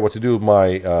is figure out what to do with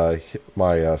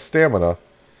my stamina.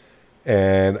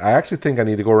 And I actually think I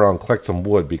need to go around and collect some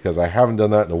wood because I haven't done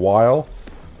that in a while.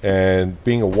 And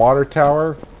being a water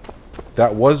tower,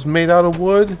 that was made out of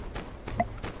wood.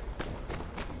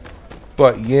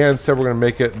 But Yan said we're going to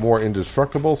make it more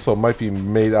indestructible, so it might be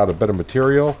made out of better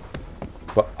material.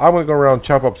 But I'm going to go around,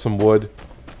 chop up some wood,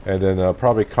 and then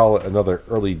probably call it another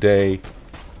early day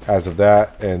as of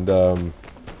that. And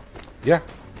yeah,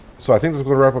 so I think this is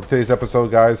going to wrap up today's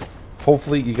episode, guys.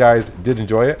 Hopefully you guys did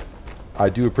enjoy it. I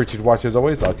do appreciate you watching as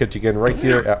always. I'll catch you again right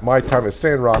here at my time at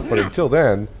Sandrock. But until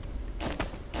then,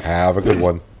 have a good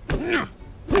one.